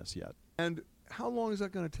consciousness yet. And how long is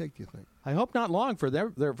that going to take, do you think? I hope not long for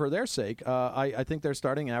their sake. I think they're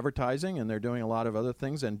starting advertising, and they're doing a lot of other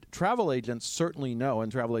things. And travel agents certainly know,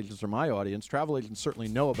 and travel agents are my audience, travel agents certainly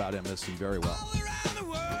know about MSC very well.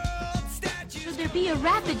 Should there be a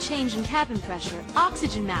rapid change in cabin pressure,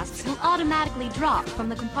 oxygen masks will automatically drop from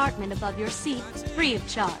the compartment above your seat, free of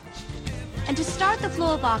charge. And to start the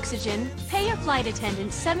flow of oxygen, pay your flight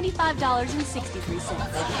attendant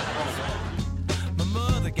 $75.63. My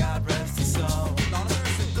mother, God rest her soul.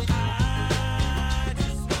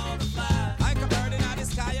 I can burn it out the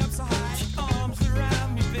sky up so high. Arms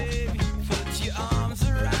around me, baby. Put your arms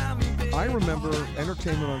around me, baby. I remember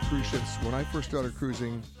entertainment on cruise ships when I first started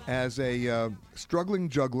cruising as a struggling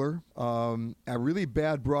juggler, a really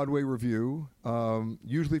bad Broadway review,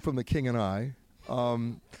 usually from The King and I.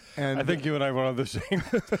 And I think you and I were on the same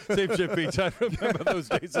ship each. I remember those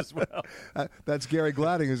days as well. That's Gary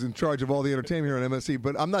Gladding, who's in charge of all the entertainment here on MSC,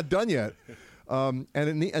 but I'm not done yet. And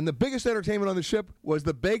the biggest entertainment on the ship was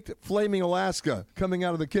the baked flaming Alaska coming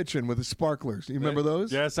out of the kitchen with the sparklers. You remember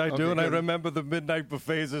those? Yes, I do, and I remember the midnight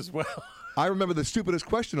buffets as well. I remember the stupidest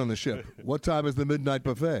question on the ship. What time is the midnight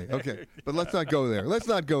buffet? Okay, but let's not go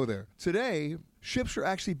there. Today, ships are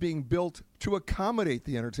actually being built to accommodate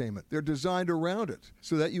the entertainment. They're designed around it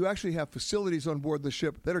so that you actually have facilities on board the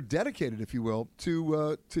ship that are dedicated, if you will,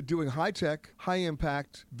 to doing high-tech,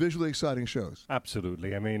 high-impact, visually exciting shows.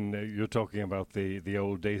 Absolutely. I mean, you're talking about the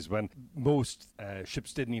old days when most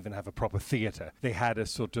ships didn't even have a proper theater. They had a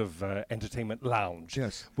sort of entertainment lounge.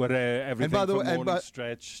 Yes. Where everything from morning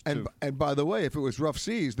stretch to... And by the way, if it was rough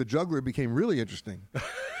seas, the juggler became really interesting.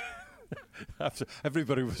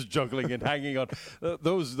 Everybody was juggling and hanging on.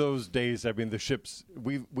 Those days, I mean, the ships,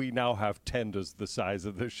 we now have tenders the size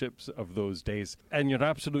of the ships of those days. And you're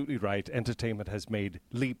absolutely right. Entertainment has made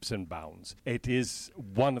leaps and bounds. It is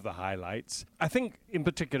one of the highlights. I think in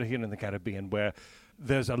particular here in the Caribbean, where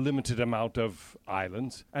there's a limited amount of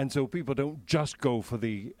islands, and so people don't just go for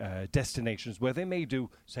the destinations where they may do,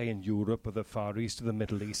 say, in Europe or the Far East or the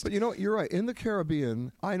Middle East. But you're right. In the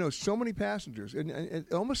Caribbean, I know so many passengers, and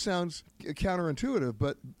it almost sounds counterintuitive,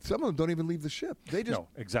 but some of them don't even leave the ship. No,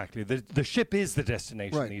 exactly. The ship is the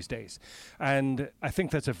destination these days. And I think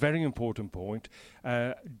that's a very important point.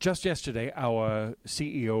 Just yesterday, our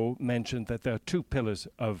CEO mentioned that there are two pillars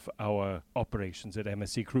of our operations at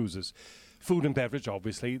MSC Cruises. food and beverage,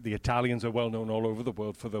 obviously. The Italians are well known all over the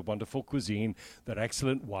world for their wonderful cuisine, their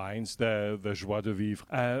excellent wines, their joie de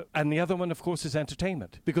vivre. And the other one, of course, is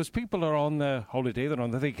entertainment. Because people are on their holiday, they're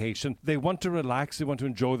on their vacation, they want to relax, they want to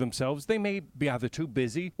enjoy themselves. They may be either too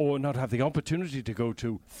busy or not have the opportunity to go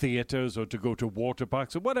to theatres or to go to water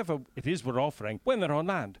parks or whatever it is we're offering when they're on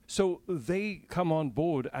land. So they come on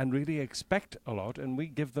board and really expect a lot, and we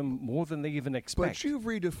give them more than they even expect. But you've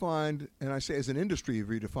redefined, and I say as an industry, you've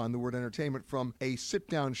redefined the word entertainment from a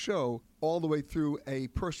sit-down show all the way through a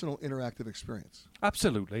personal interactive experience.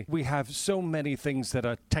 Absolutely. We have so many things that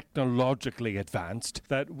are technologically advanced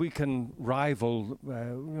that we can rival,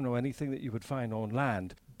 anything that you would find on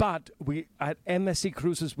land. But we, at MSC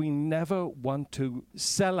Cruises, we never want to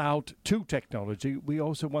sell out to technology. We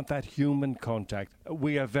also want that human contact.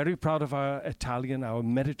 We are very proud of our Italian, our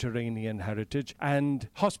Mediterranean heritage, and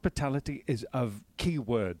hospitality is a key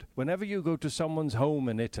word. Whenever you go to someone's home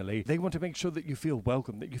in Italy, they want to make sure that you feel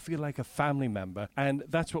welcome, that you feel like a family member, and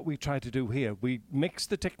that's what we try to do here. We mix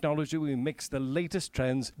the technology, we mix the latest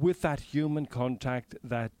trends with that human contact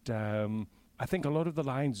that I think a lot of the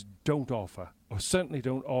lines don't offer, or certainly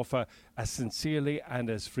don't offer as sincerely and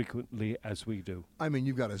as frequently as we do. I mean,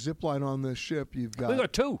 you've got a zip line on this ship. We've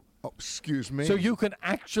got two. Oh, excuse me. So you can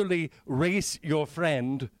actually race your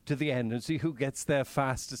friend to the end and see who gets there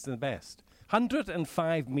fastest and best.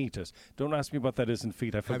 105 meters. Don't ask me what that is in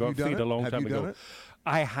feet. I forgot feet a long time ago.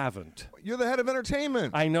 I haven't. You're the head of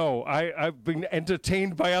entertainment. I know. I've been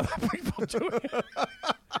entertained by other people doing it.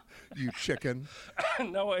 You chicken.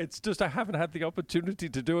 No, it's just I haven't had the opportunity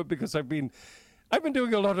to do it because I've been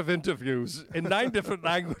doing a lot of interviews in 9 different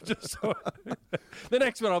languages. So the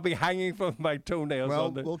next one I'll be hanging from my toenails.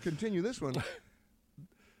 Well, we'll continue this one.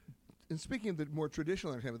 And speaking of the more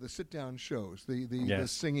traditional entertainment, the sit-down shows, the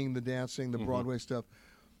singing, the dancing, the Broadway stuff,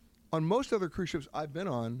 on most other cruise ships I've been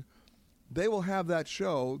on, they will have that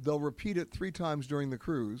show. They'll repeat it 3 times during the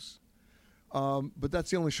cruise, but that's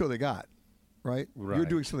the only show they got, right? You're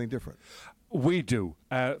doing something different. We do.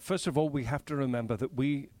 First of all, we have to remember that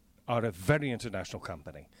we are a very international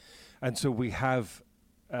company, and so we have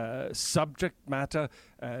subject matter,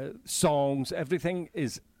 songs, everything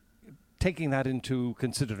is taking that into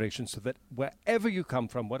consideration so that wherever you come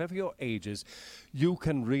from, whatever your age is, you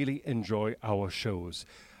can really enjoy our shows.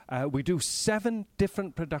 We do 7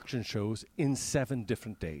 different production shows in 7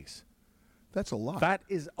 different days. That's a lot. That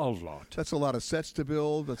is a lot. That's a lot of sets to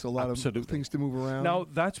build. That's a lot of things to move around. Now,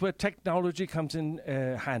 that's where technology comes in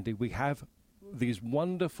handy. We have these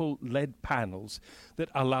wonderful LED panels that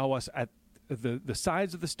allow us at the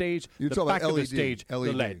sides of the stage, the back of the stage, the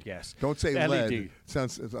LED, yes. Don't say LED.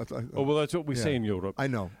 Sounds. Oh, well, that's what we say in Europe. I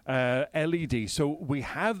know. LED. So we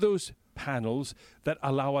have those panels that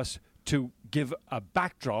allow us to give a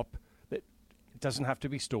backdrop that doesn't have to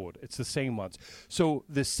be stored. It's the same ones. So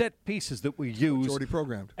the set pieces that we use... It's already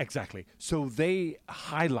programmed. Exactly. So they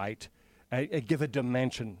highlight... give a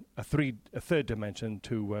dimension, a third dimension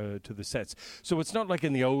to the sets. So it's not like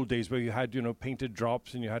in the old days where you had, painted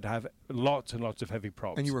drops and you had to have lots and lots of heavy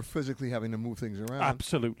props. And you were physically having to move things around.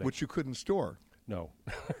 Absolutely. Which you couldn't store. No.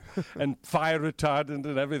 And fire retardant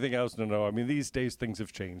and everything else. No. I mean, these days things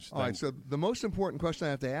have changed. All right, so the most important question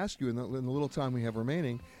I have to ask you in the little time we have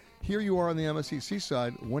remaining, here you are on the MSC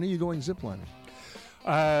Seaside. When are you going ziplining?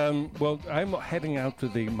 Well, I'm heading out to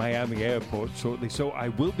the Miami airport shortly, so I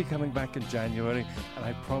will be coming back in January, and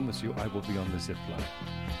I promise you I will be on the zip line.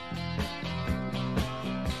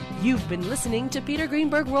 You've been listening to Peter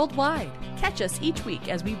Greenberg Worldwide. Catch us each week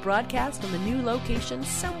as we broadcast from a new location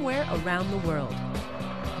somewhere around the world.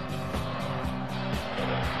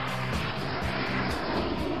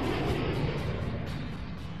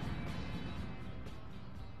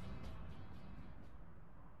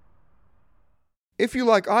 If you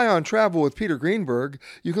like Ion Travel with Peter Greenberg,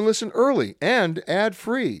 you can listen early and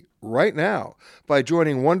ad-free right now by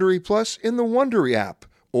joining Wondery Plus in the Wondery app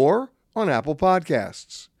or on Apple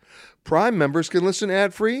Podcasts. Prime members can listen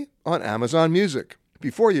ad-free on Amazon Music.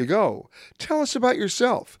 Before you go, tell us about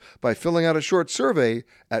yourself by filling out a short survey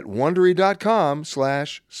at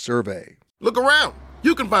Wondery.com/survey. Look around.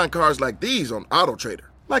 You can find cars like these on AutoTrader,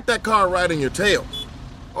 like that car riding your tail.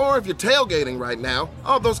 Or if you're tailgating right now,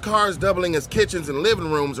 all those cars doubling as kitchens and living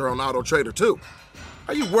rooms are on AutoTrader too.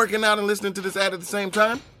 Are you working out and listening to this ad at the same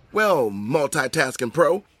time? Well, multitasking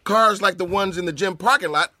pro, cars like the ones in the gym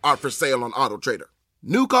parking lot are for sale on AutoTrader.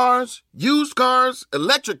 New cars, used cars,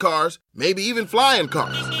 electric cars, maybe even flying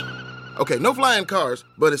cars. Okay, no flying cars,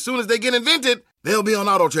 but as soon as they get invented, they'll be on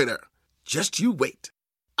AutoTrader. Just you wait.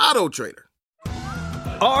 AutoTrader.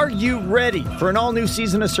 Are you ready for an all-new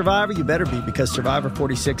season of Survivor? You better be, because Survivor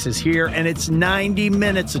 46 is here, and it's 90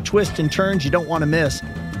 minutes of twists and turns you don't want to miss.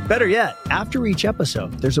 Better yet, after each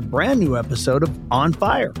episode, there's a brand new episode of On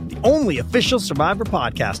Fire, the only official Survivor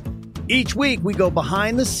podcast. Each week, we go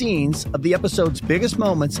behind the scenes of the episode's biggest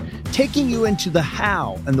moments, taking you into the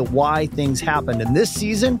how and the why things happened. And this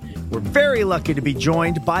season, we're very lucky to be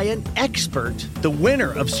joined by an expert, the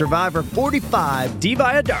winner of Survivor 45, Dee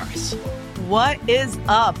Valladares. What is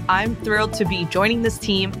up? I'm thrilled to be joining this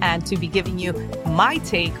team and to be giving you my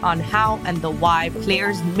take on how and the why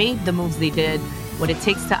players made the moves they did, what it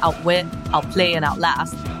takes to outwit, outplay, and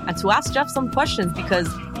outlast, and to ask Jeff some questions, because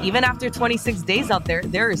even after 26 days out there,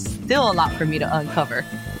 there is still a lot for me to uncover.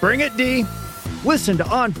 Bring it, Dee. Listen to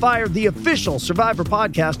On Fire, the official Survivor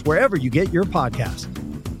podcast, wherever you get your podcast.